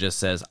in and it just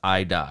says,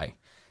 I die.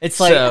 It's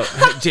like,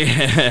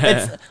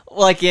 it's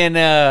like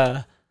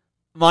in,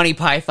 Monty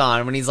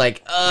Python when he's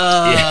like,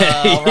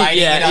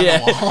 writing it on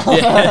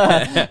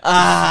the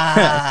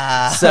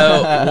wall.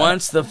 So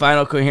once the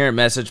final coherent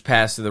message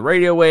passed through the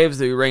radio waves,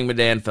 the Ourang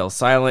Medan fell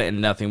silent and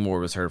nothing more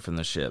was heard from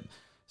the ship.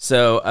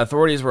 So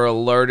authorities were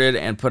alerted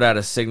and put out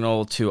a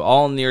signal to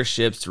all near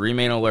ships to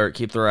remain alert,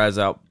 keep their eyes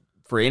out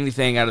for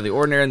anything out of the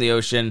ordinary in the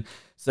ocean.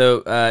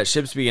 So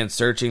ships began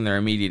searching their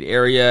immediate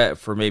area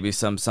for maybe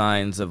some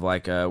signs of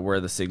like where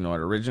the signal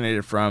had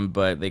originated from,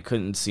 but they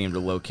couldn't seem to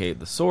locate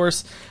the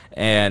source.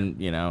 And,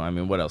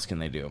 what else can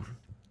they do?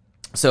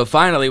 So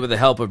finally, with the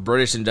help of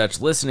British and Dutch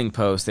listening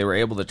posts, they were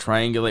able to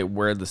triangulate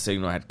where the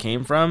signal had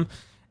came from.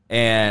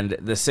 And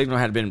the signal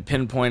had been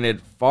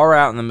pinpointed far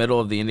out in the middle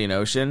of the Indian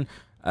Ocean,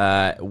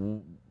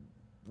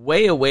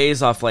 way a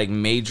ways off like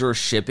major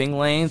shipping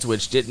lanes,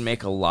 which didn't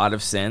make a lot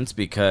of sense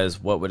because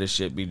what would a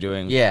ship be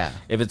doing? Yeah.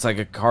 If it's like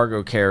a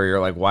cargo carrier,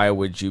 like why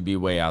would you be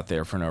way out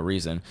there for no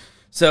reason?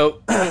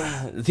 So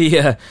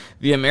the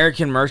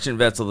American merchant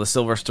vessel, the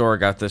Silver Star,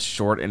 got this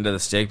short end of the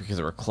stick because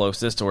they were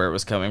closest to where it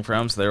was coming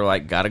from. So they were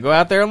like, gotta go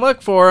out there and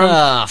look for them.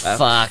 Oh,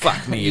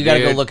 fuck me, you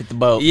gotta go look at the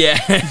boat.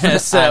 Yeah.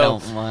 So I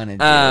don't want to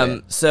do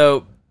it.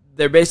 So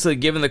they're basically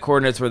given the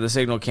coordinates where the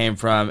signal came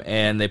from,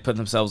 and they put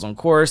themselves on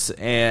course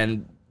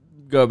and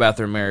go about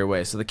their merry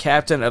way. So the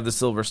captain of the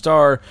Silver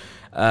Star,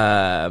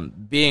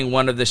 being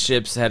one of the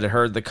ships, had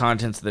heard the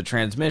contents of the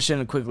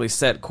transmission, quickly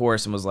set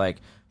course, and was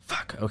like,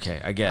 fuck, okay,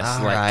 I guess.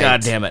 All like, right.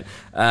 God damn it.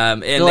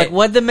 And They're like,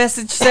 what'd the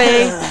message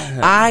say?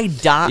 I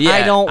die. Yeah,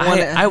 I don't want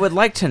to. I would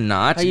like to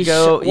not Are you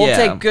go. sure? We'll yeah.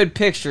 take good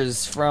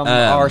pictures from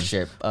our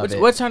ship of it.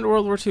 What time did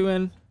World War II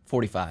in?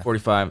 45.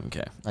 45,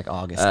 okay. Like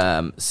August. Yeah,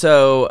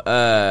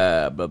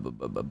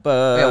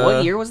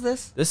 what year was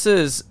this? This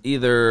is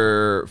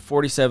either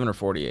 47 or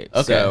 48.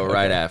 Okay, So okay.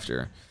 right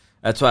after.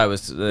 That's why I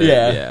was...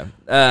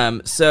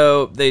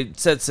 So they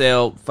set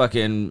sail,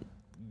 fucking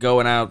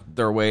going out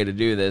their way to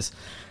do this.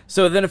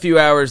 So within a few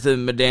hours, the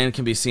Medan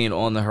can be seen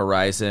on the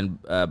horizon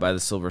by the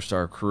Silver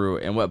Star crew.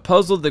 And what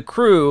puzzled the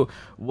crew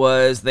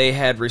was they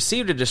had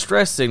received a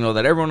distress signal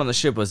that everyone on the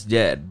ship was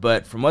dead.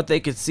 But from what they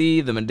could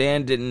see, the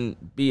Medan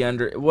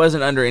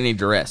wasn't under any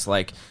duress.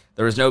 Like,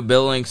 there was no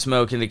billowing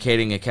smoke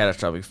indicating a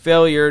catastrophic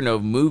failure. No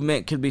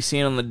movement could be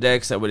seen on the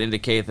decks that would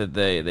indicate that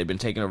they've been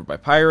taken over by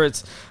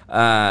pirates.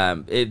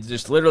 It's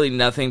just literally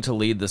nothing to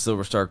lead the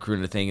Silver Star crew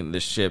into thinking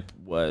this ship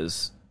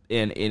was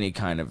in any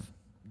kind of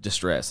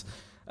distress.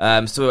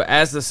 So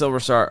as the Silver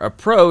Star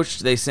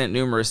approached, they sent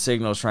numerous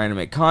signals trying to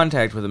make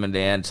contact with the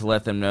Medan to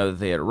let them know that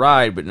they had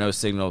arrived, but no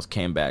signals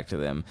came back to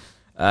them.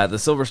 The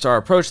Silver Star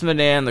approached the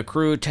Medan. The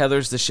crew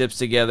tethers the ships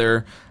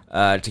together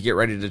to get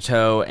ready to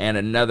tow, and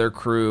another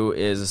crew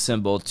is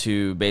assembled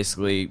to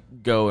basically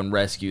go and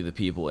rescue the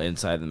people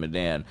inside the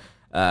Medan.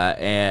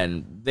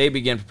 And they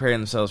begin preparing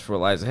themselves for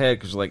what lies ahead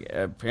because, like,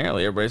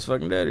 apparently everybody's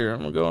fucking dead here.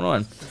 What's going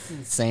on? That's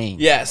insane.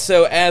 Yeah,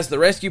 so as the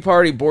rescue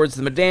party boards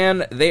the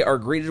Medan, they are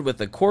greeted with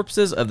the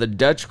corpses of the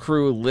Dutch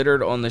crew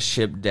littered on the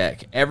ship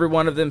deck. Every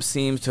one of them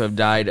seems to have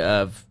died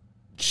of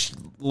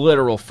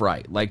literal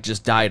fright, like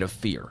just died of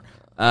fear.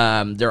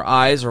 Their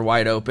eyes are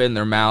wide open,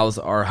 their mouths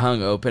are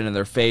hung open, and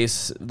their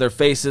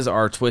faces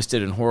are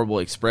twisted in horrible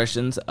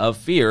expressions of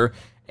fear,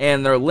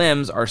 and their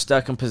limbs are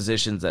stuck in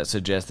positions that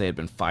suggest they had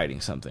been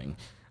fighting something.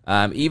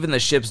 Even the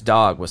ship's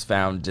dog was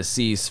found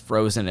deceased,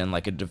 frozen in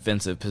like a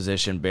defensive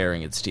position,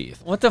 baring its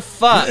teeth. What the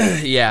fuck?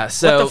 Yeah,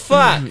 so... What the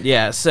fuck?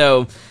 Yeah,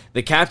 so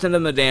the captain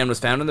of the Medan was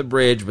found on the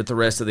bridge with the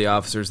rest of the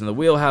officers in the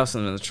wheelhouse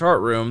and in the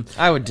chart room.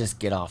 I would just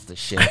get off the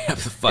ship.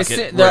 Fuck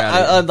it.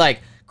 I'd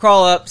like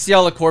crawl up, see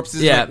all the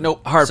corpses. Yeah, like,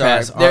 nope. hard sorry.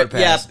 pass. Hard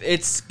pass. Yeah,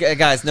 it's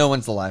guys. No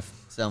one's alive.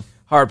 So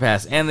hard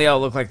pass, and they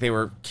all look like they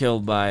were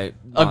killed by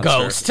a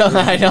ghost.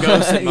 I know.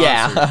 Ghost and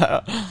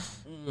yeah.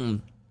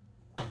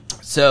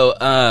 So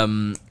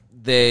you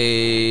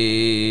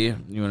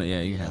want to?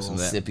 Yeah, you can have some of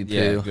that. Sippy poo.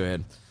 Yeah, go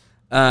ahead.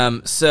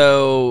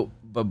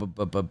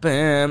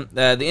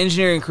 The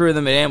engineering crew of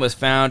the Medan was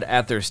found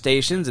at their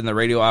stations, and the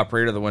radio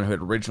operator, the one who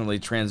had originally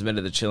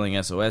transmitted the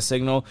chilling SOS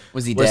signal,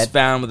 was dead?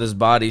 Found with his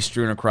body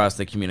strewn across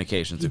the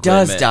communications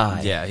equipment. Does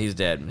die. Yeah, he's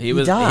dead. He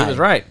was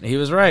right. He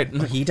was right.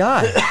 He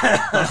died.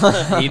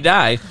 He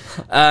died.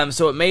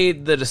 So it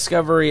made the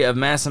discovery of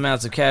mass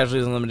amounts of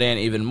casualties on the Medan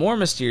even more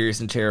mysterious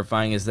and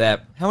terrifying. Is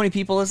that how many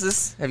people is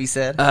this? Have you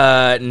said?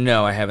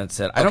 No, I haven't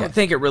said. I don't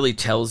think it really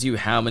tells you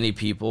how many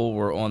people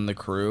were on the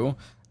crew.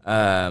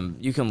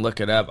 You can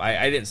look it up.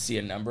 I didn't see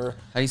a number.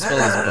 How do you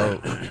spell his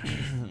boat?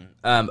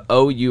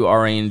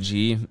 Ourang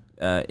Medan.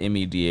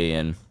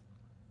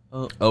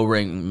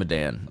 Orang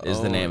Medan is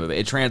the name of it.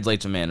 It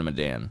translates to Man of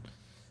Medan.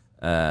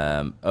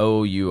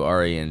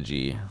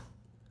 Ourang.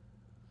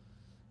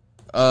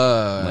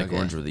 Like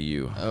orange with a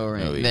U.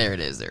 Orang. There it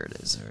is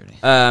already.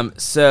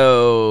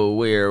 So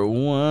where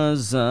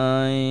was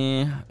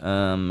I?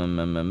 Sounded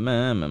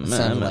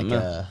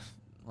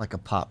like a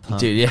pop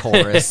punk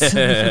chorus.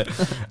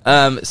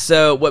 chorus.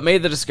 So what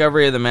made the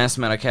discovery of the mass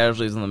amount of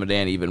casualties on the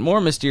Medan even more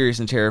mysterious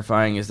and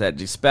terrifying is that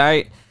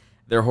despite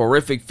their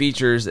horrific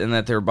features and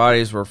that their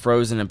bodies were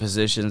frozen in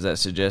positions that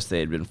suggest they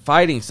had been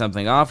fighting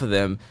something off of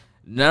them,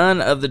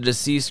 none of the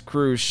deceased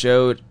crew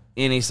showed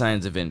any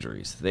signs of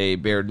injuries. They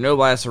bared no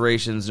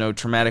lacerations, no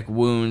traumatic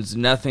wounds,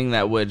 nothing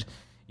that would,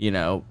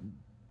 that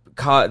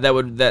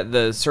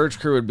the search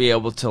crew would be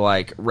able to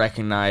like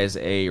recognize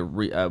a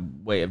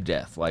way of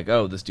death, like,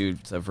 oh, this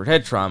dude suffered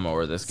head trauma,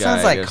 or this guy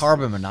sounds like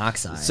carbon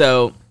monoxide.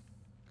 So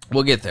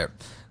we'll get there.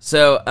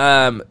 So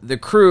the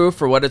crew,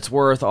 for what it's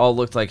worth, all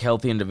looked like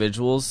healthy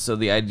individuals. So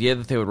the idea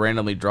that they would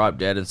randomly drop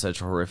dead in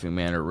such a horrific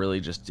manner really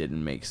just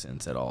didn't make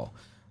sense at all.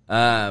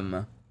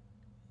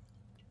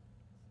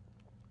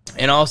 And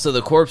also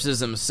the corpses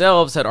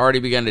themselves had already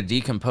begun to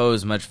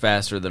decompose much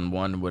faster than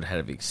one would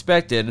have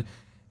expected.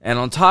 And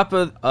on top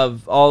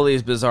of all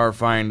these bizarre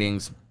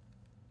findings,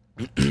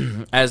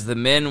 as the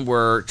men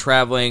were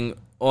traveling,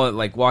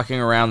 like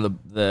walking around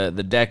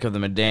the deck of the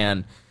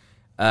Medan,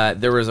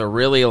 there was a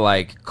really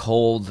like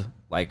cold,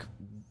 like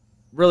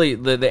really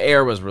the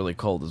air was really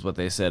cold, is what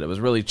they said. It was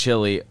really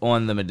chilly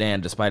on the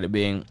Medan, despite it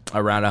being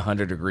around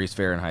 100 degrees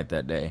Fahrenheit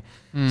that day.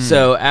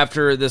 So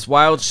after this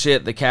wild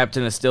shit, the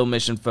captain is still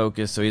mission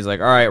focused. So he's like,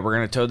 all right, we're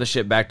gonna tow the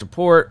ship back to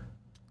port,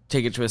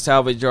 take it to a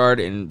salvage yard,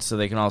 and so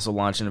they can also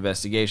launch an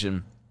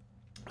investigation.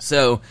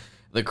 So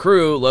the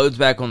crew loads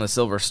back on the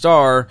Silver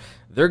Star.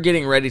 They're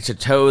getting ready to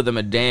tow the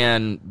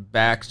Medan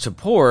back to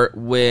port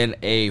when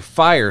a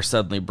fire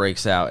suddenly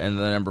breaks out in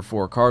the number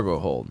 4 cargo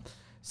hold.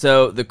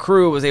 So the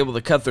crew was able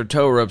to cut their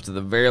tow ropes to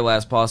the very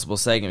last possible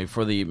second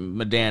before the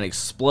Medan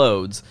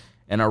explodes,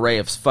 an array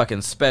of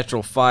fucking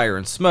spectral fire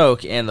and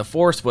smoke, and the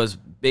force was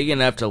big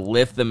enough to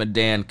lift the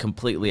Medan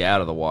completely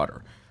out of the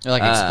water.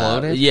 Like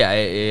exploded? Yeah.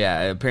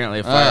 Apparently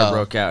a fire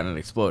broke out and it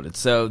exploded.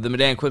 So the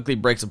Medan quickly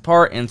breaks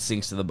apart and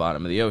sinks to the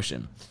bottom of the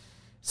ocean.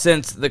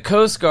 Since the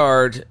Coast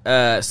Guard,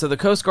 the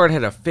Coast Guard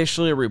had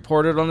officially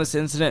reported on this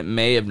incident in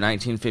May of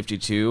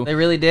 1952. They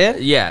really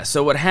did? Yeah.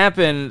 So what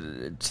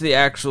happened to the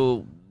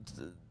actual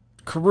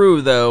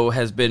crew, though,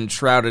 has been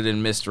shrouded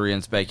in mystery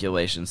and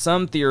speculation.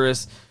 Some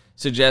theorists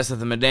suggests that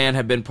the Medan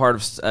had been part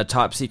of a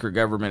top-secret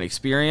government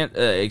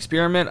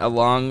experiment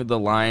along the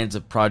lines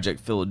of Project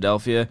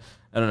Philadelphia.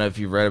 I don't know if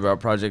you've read about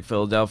Project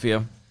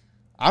Philadelphia.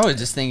 I was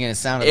just thinking it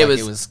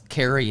was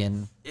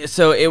carrying.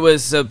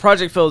 So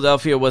Project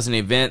Philadelphia was an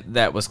event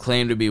that was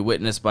claimed to be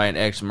witnessed by an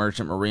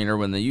ex-merchant mariner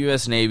when the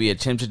U.S. Navy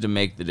attempted to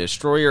make the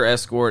destroyer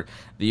escort,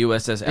 the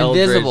USS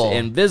Eldridge,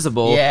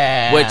 invisible,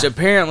 which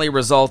apparently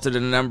resulted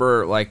in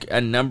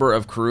a number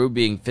of crew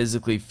being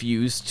physically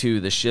fused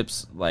to the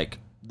ship's,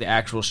 the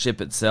actual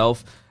ship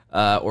itself,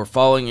 or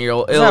falling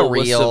ill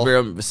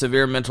with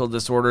severe mental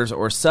disorders,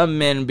 or some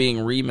men being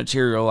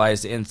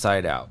rematerialized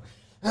inside out.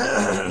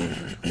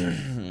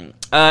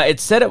 It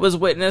said it was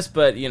witnessed,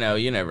 but, you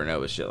never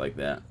know with shit like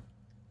that.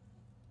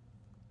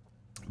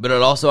 But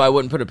I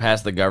wouldn't put it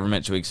past the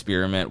government to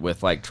experiment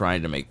with,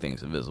 trying to make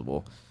things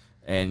invisible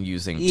and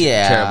using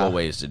terrible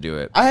ways to do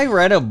it. I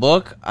read a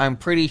book, I'm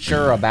pretty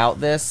sure,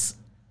 about this.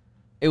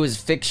 It was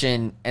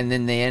fiction, and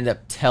then they end up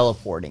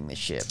teleporting the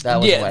ship. That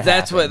was what happened.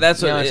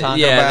 That's you know what I'm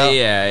talking about?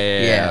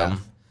 Yeah.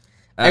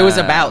 It was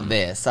about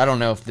this. I don't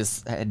know if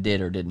this did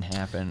or didn't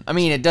happen. I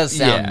mean, it does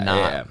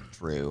sound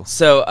true.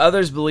 So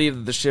others believe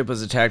that the ship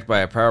was attacked by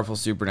a powerful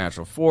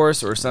supernatural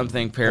force or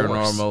something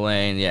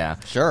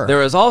paranormal. Sure.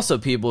 There is also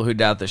people who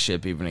doubt the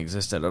ship even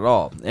existed at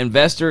all.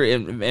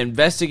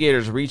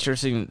 Investigators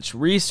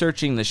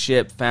researching the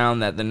ship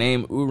found that the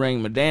name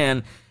Ourang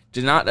Medan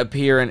did not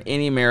appear in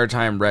any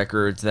maritime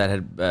records that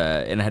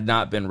had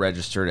not been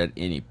registered at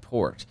any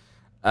port.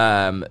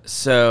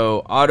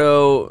 So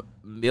Otto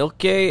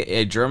Mielke,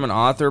 a German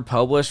author,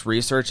 published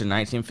research in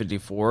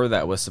 1954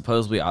 that was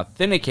supposedly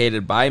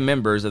authenticated by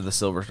members of the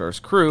Silver Star's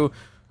crew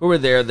who were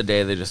there the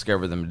day they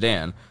discovered the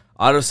Medan.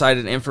 Otto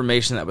cited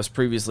information that was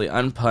previously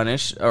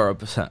unpublished,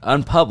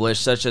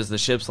 such as the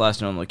ship's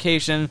last known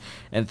location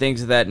and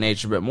things of that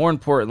nature, but more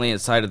importantly, it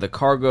cited the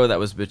cargo that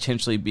was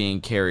potentially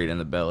being carried in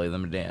the belly of the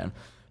Medan.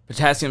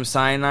 Potassium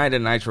cyanide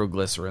and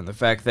nitroglycerin. The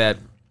fact that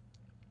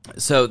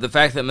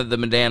the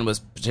Medan was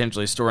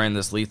potentially storing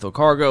this lethal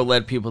cargo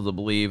led people to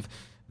believe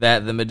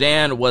that the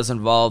Medan was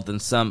involved in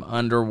some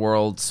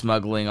underworld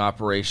smuggling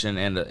operation,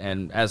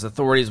 and as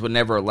authorities would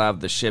never allow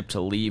the ship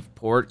to leave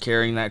port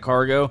carrying that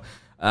cargo,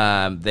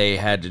 they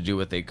had to do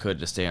what they could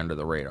to stay under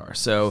the radar.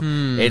 So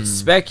it's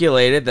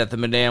speculated that the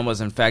Medan was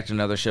in fact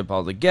another ship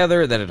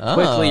altogether that had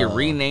quickly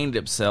renamed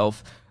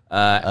itself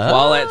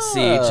while at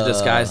sea to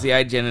disguise the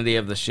identity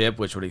of the ship,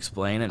 which would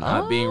explain it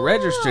not being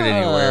registered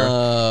anywhere.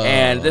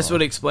 And this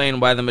would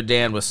explain why the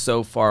Medan was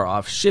so far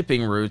off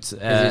shipping routes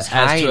as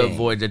to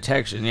avoid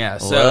detection. Yeah,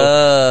 so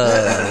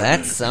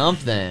that's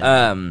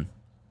something.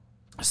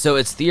 So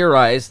it's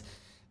theorized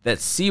that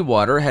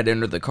seawater had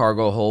entered the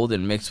cargo hold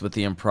and mixed with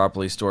the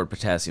improperly stored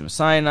potassium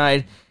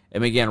cyanide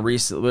and began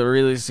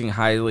releasing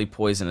highly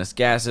poisonous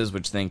gases,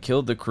 which then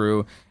killed the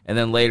crew. And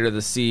then later,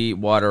 the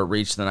seawater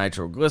reached the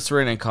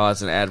nitroglycerin and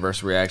caused an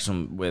adverse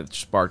reaction,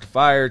 which sparked a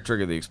fire,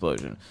 triggered the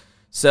explosion.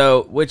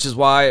 So, which is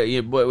why,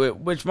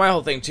 which my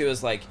whole thing too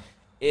is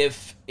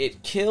if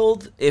it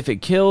killed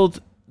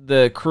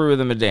the crew of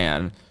the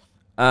Medan,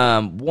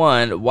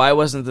 one, why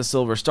wasn't the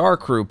Silver Star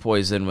crew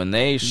poisoned when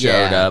they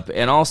showed up?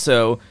 And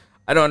also,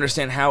 I don't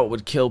understand how it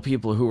would kill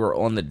people who were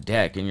on the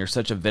deck, and you're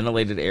such a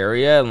ventilated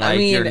area,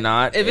 and you're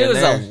not. If it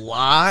was a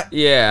lot,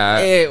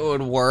 it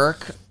would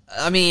work.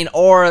 I mean,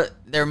 or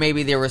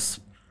they were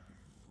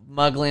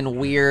smuggling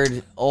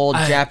weird old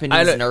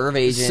Japanese nerve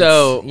agents.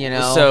 So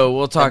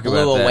we'll talk about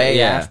that. Blew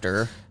away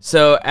after.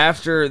 So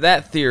after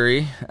that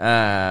theory,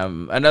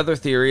 another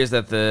theory is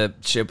that the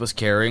ship was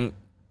carrying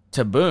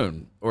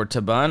Tabun or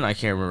Tabun. I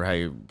can't remember how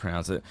you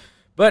pronounce it.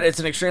 But it's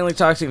an extremely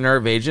toxic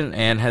nerve agent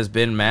and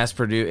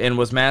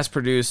was mass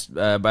produced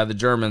by the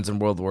Germans in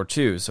World War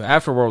II. So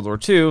after World War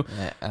II,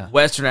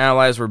 Western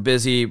allies were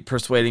busy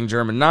persuading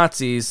German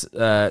scientists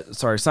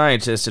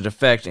to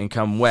defect and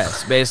come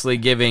west, basically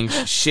giving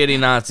shitty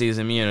Nazis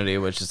immunity,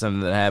 which is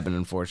something that happened,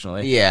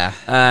 unfortunately. Yeah.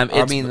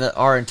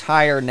 Our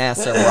entire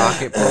NASA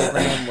rocket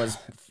program was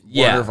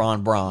Wernher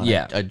von Braun,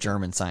 a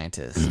German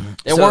scientist.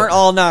 They weren't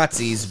all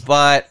Nazis,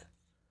 but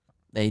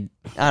I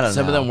don't know.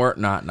 Some of them weren't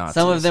not Nazis.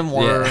 Some of them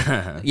were.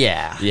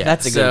 Yeah.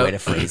 That's a good way to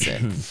phrase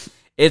it.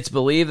 It's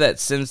believed that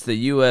since the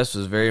U.S.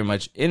 was very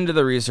much into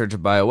the research of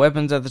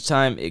bioweapons at the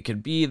time, it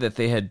could be that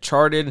they had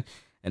chartered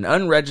an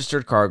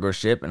unregistered cargo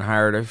ship and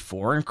hired a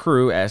foreign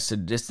crew asked to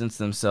distance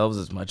themselves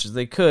as much as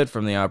they could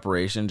from the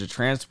operation to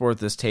transport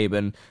this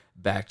Tabun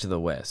back to the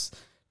West.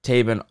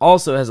 Tabun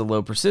also has a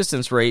low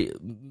persistence rate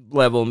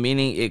level,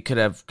 meaning it could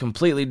have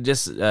completely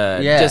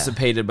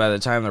dissipated by the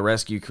time the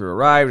rescue crew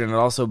arrived, and it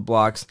also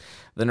blocks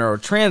the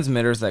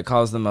neurotransmitters that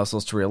cause the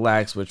muscles to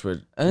relax, which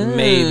would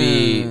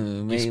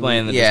maybe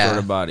explain the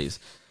distorted bodies.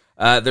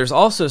 There's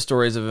also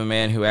stories of a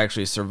man who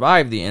actually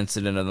survived the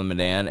incident of the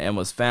Medan and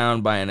was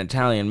found by an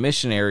Italian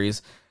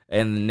missionaries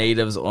and the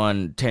natives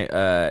on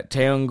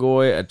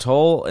Taongoy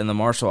Atoll in the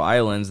Marshall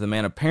Islands. The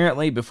man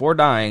apparently, before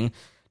dying,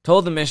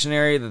 told the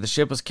missionary that the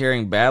ship was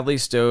carrying badly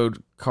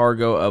stowed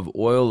cargo of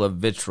oil of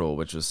vitriol,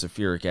 which was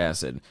sulfuric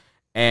acid.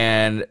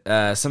 and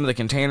some of the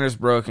containers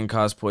broke and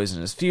caused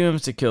poisonous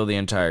fumes to kill the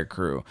entire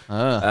crew.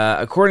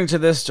 According to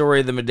this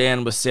story, the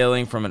Medan was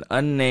sailing from an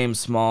unnamed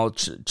small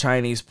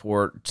Chinese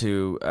port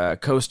to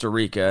Costa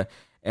Rica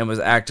and was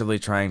actively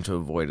trying to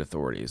avoid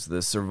authorities.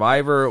 The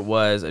survivor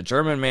was a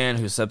German man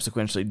who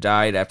subsequently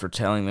died after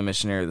telling the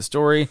missionary the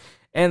story,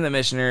 and the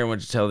missionary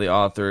went to tell the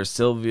author,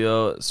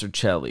 Silvio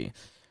Cercelli.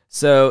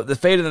 So the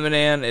fate of the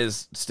Medan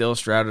is still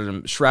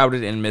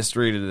shrouded in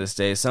mystery to this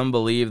day. Some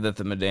believe that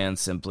the Medan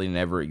simply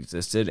never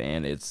existed,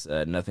 and it's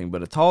nothing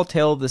but a tall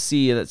tale of the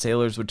sea that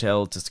sailors would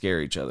tell to scare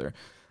each other,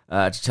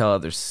 to tell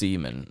other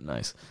seamen.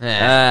 Nice.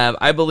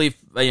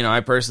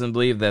 I personally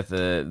believe that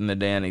the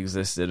Medan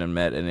existed and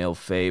met an ill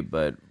fate,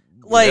 but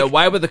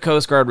why would the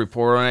Coast Guard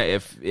report on it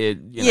if it?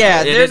 It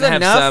there's didn't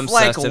enough have some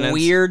sustenance?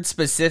 weird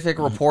specific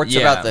reports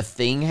about the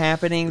thing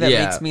happening that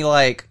makes me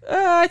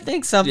I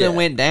think something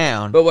went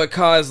down. But what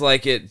caused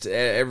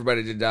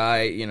everybody to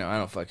die? I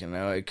don't fucking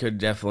know. It could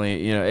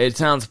definitely, it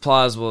sounds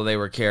plausible they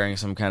were carrying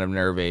some kind of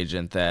nerve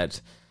agent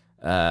that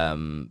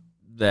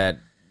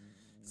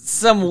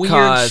some weird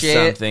caused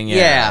shit. Something.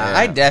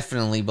 I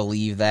definitely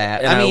believe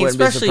that. And I mean,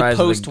 especially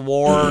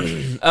post-war.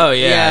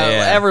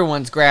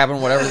 Everyone's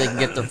grabbing whatever they can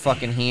get their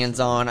fucking hands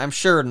on. I'm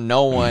sure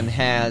no one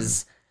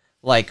has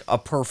a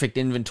perfect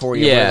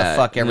inventory of where the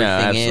fuck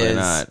everything is.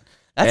 Not.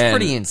 That's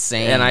pretty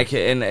insane. And I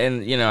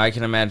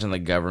can imagine the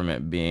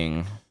government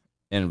being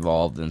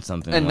involved in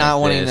something and like not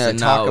wanting this to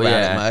talk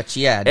about it much.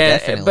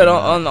 Definitely. But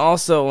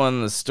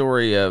on the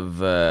story of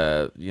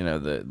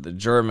the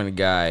German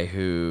guy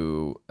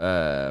who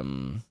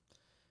was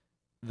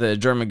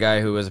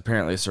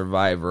apparently a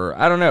survivor.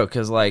 I don't know,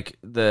 because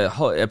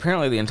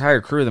apparently the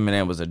entire crew of the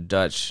Medan was a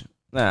Dutch.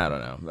 I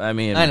don't know. I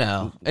mean, I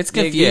know it's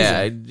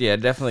confusing. Yeah,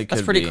 definitely.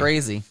 That's pretty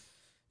crazy.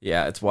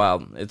 Yeah, it's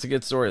wild. It's a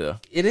good story though.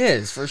 It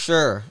is for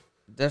sure.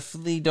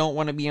 Definitely don't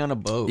want to be on a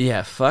boat.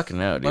 Yeah, fuck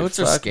no, dude. Boats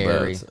are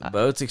scary.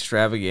 Boats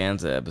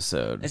extravaganza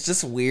episode. It's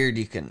just weird.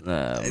 You can.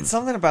 It's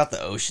something about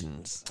the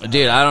oceans,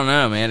 dude. I don't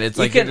know, man. It's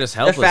you're just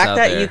helpless. The fact out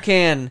that there. you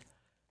can,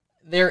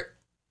 there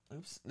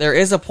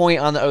is a point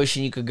on the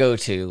ocean you could go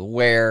to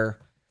where,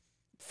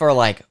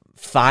 for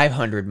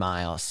 500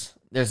 miles,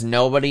 there's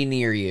nobody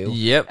near you.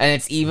 Yep. And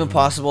it's even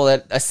possible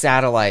that a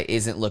satellite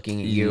isn't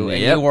looking at you,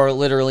 and you are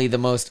literally the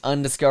most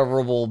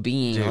undiscoverable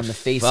being on the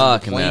face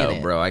of the planet.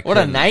 No, bro. What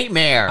a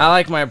nightmare. I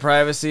like my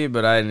privacy,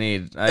 but I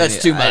need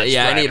too much.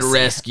 I need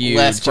rescue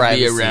Less to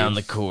privacy. be around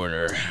the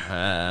corner.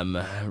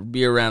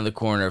 Be around the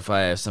corner if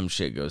some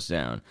shit goes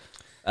down.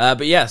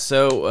 But yeah,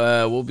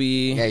 so we'll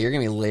be. Yeah, you're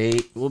gonna be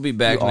late. We'll be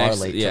back next.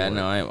 Late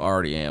No, I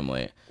already am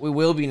late. We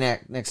will be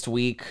next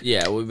week.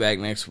 Yeah, we'll be back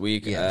next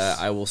week. Yes.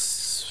 I will.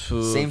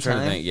 Same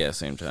time. Yeah,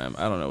 same time.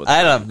 I don't know. I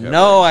have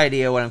no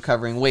idea what I'm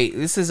covering. Wait,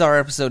 this is our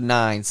episode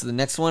 9, so the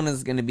next one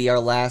is going to be our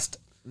last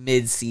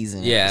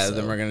mid-season. Yeah, episode.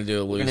 then we're gonna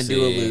do a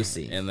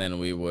Lucy. And then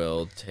we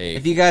will take.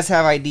 If you guys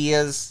have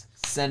ideas,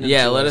 send them to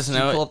us. Yeah, let us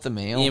know. Pull up the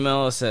mail.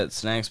 Email us at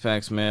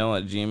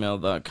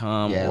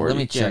snackspacksmail@gmail.com. Yeah, or let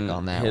me check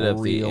on that. Hit up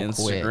the real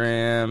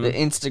Instagram. Quick. The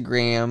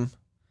Instagram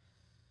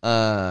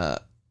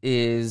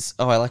is.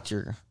 Oh, I liked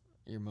your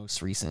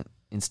most recent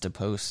Insta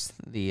post.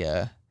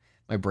 The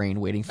my brain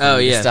waiting for. Oh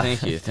me yeah, to stop.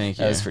 thank you.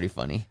 That was pretty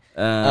funny.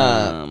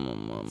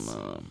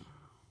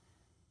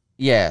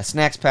 Yeah,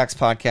 Snacks Packs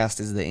Podcast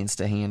is the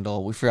Insta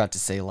handle. We forgot to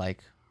say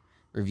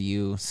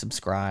review,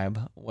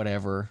 subscribe,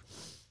 whatever.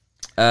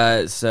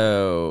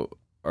 So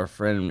our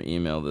friend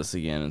emailed us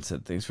again and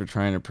said, "Thanks for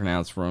trying to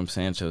pronounce Rome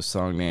Sancho's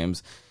song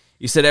names.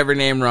 You said every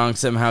name wrong,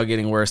 somehow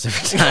getting worse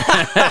every time."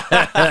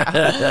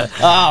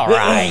 All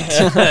right.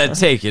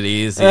 Take it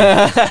easy.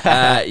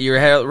 You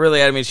really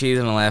had me cheesing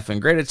and laughing.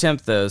 Great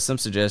attempt, though. Some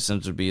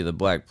suggestions would be the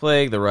Black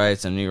Plague, the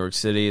riots in New York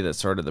City that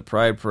started the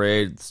Pride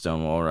Parade, the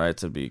Stonewall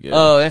riots would be good.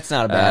 Oh, that's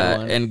not a bad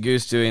one. And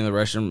Goose doing the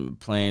Russian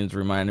planes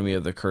reminded me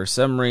of the Kursk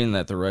submarine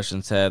that the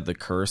Russians had, the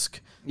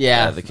Kursk.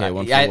 Yeah, the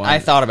K-141. I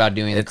thought about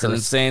doing it. It's an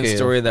insane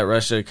story that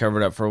Russia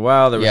covered up for a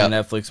while. There was a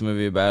Netflix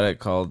movie about it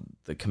called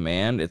The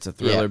Command. It's a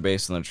thriller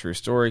based on a true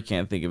story.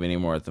 Can't think of any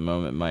more at the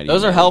moment.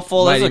 Those are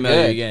helpful. Those are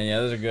good. Again.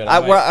 Yeah, those are good.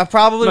 I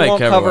probably won't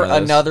cover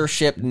another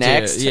ship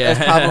next. Yeah.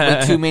 There's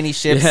probably too many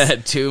ships. Yeah,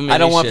 too many. I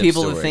don't want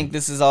people to think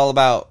this is all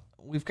about.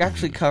 We've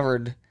actually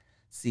covered.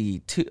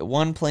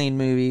 One plane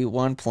movie,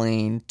 one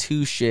plane,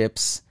 2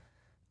 ships.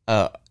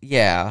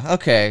 Yeah.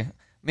 Okay.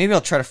 Maybe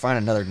I'll try to find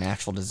another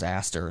natural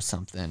disaster or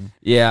something.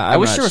 Yeah, I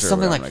wish there was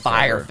something like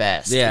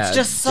Firefest. Yeah, it's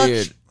just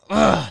such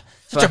a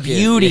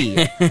beauty,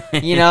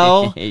 you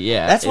know.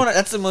 Yeah,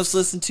 that's the most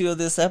listened to of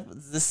this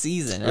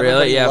season.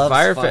 Really? Yeah,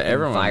 Firefest.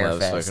 Everyone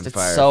loves fucking Firefest.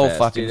 It's so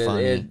fucking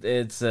funny.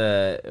 It's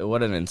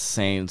what an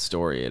insane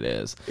story it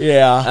is.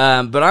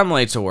 Yeah. But I'm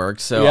late to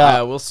work,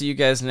 so we'll see you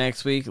guys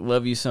next week.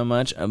 Love you so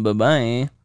much. Bye bye.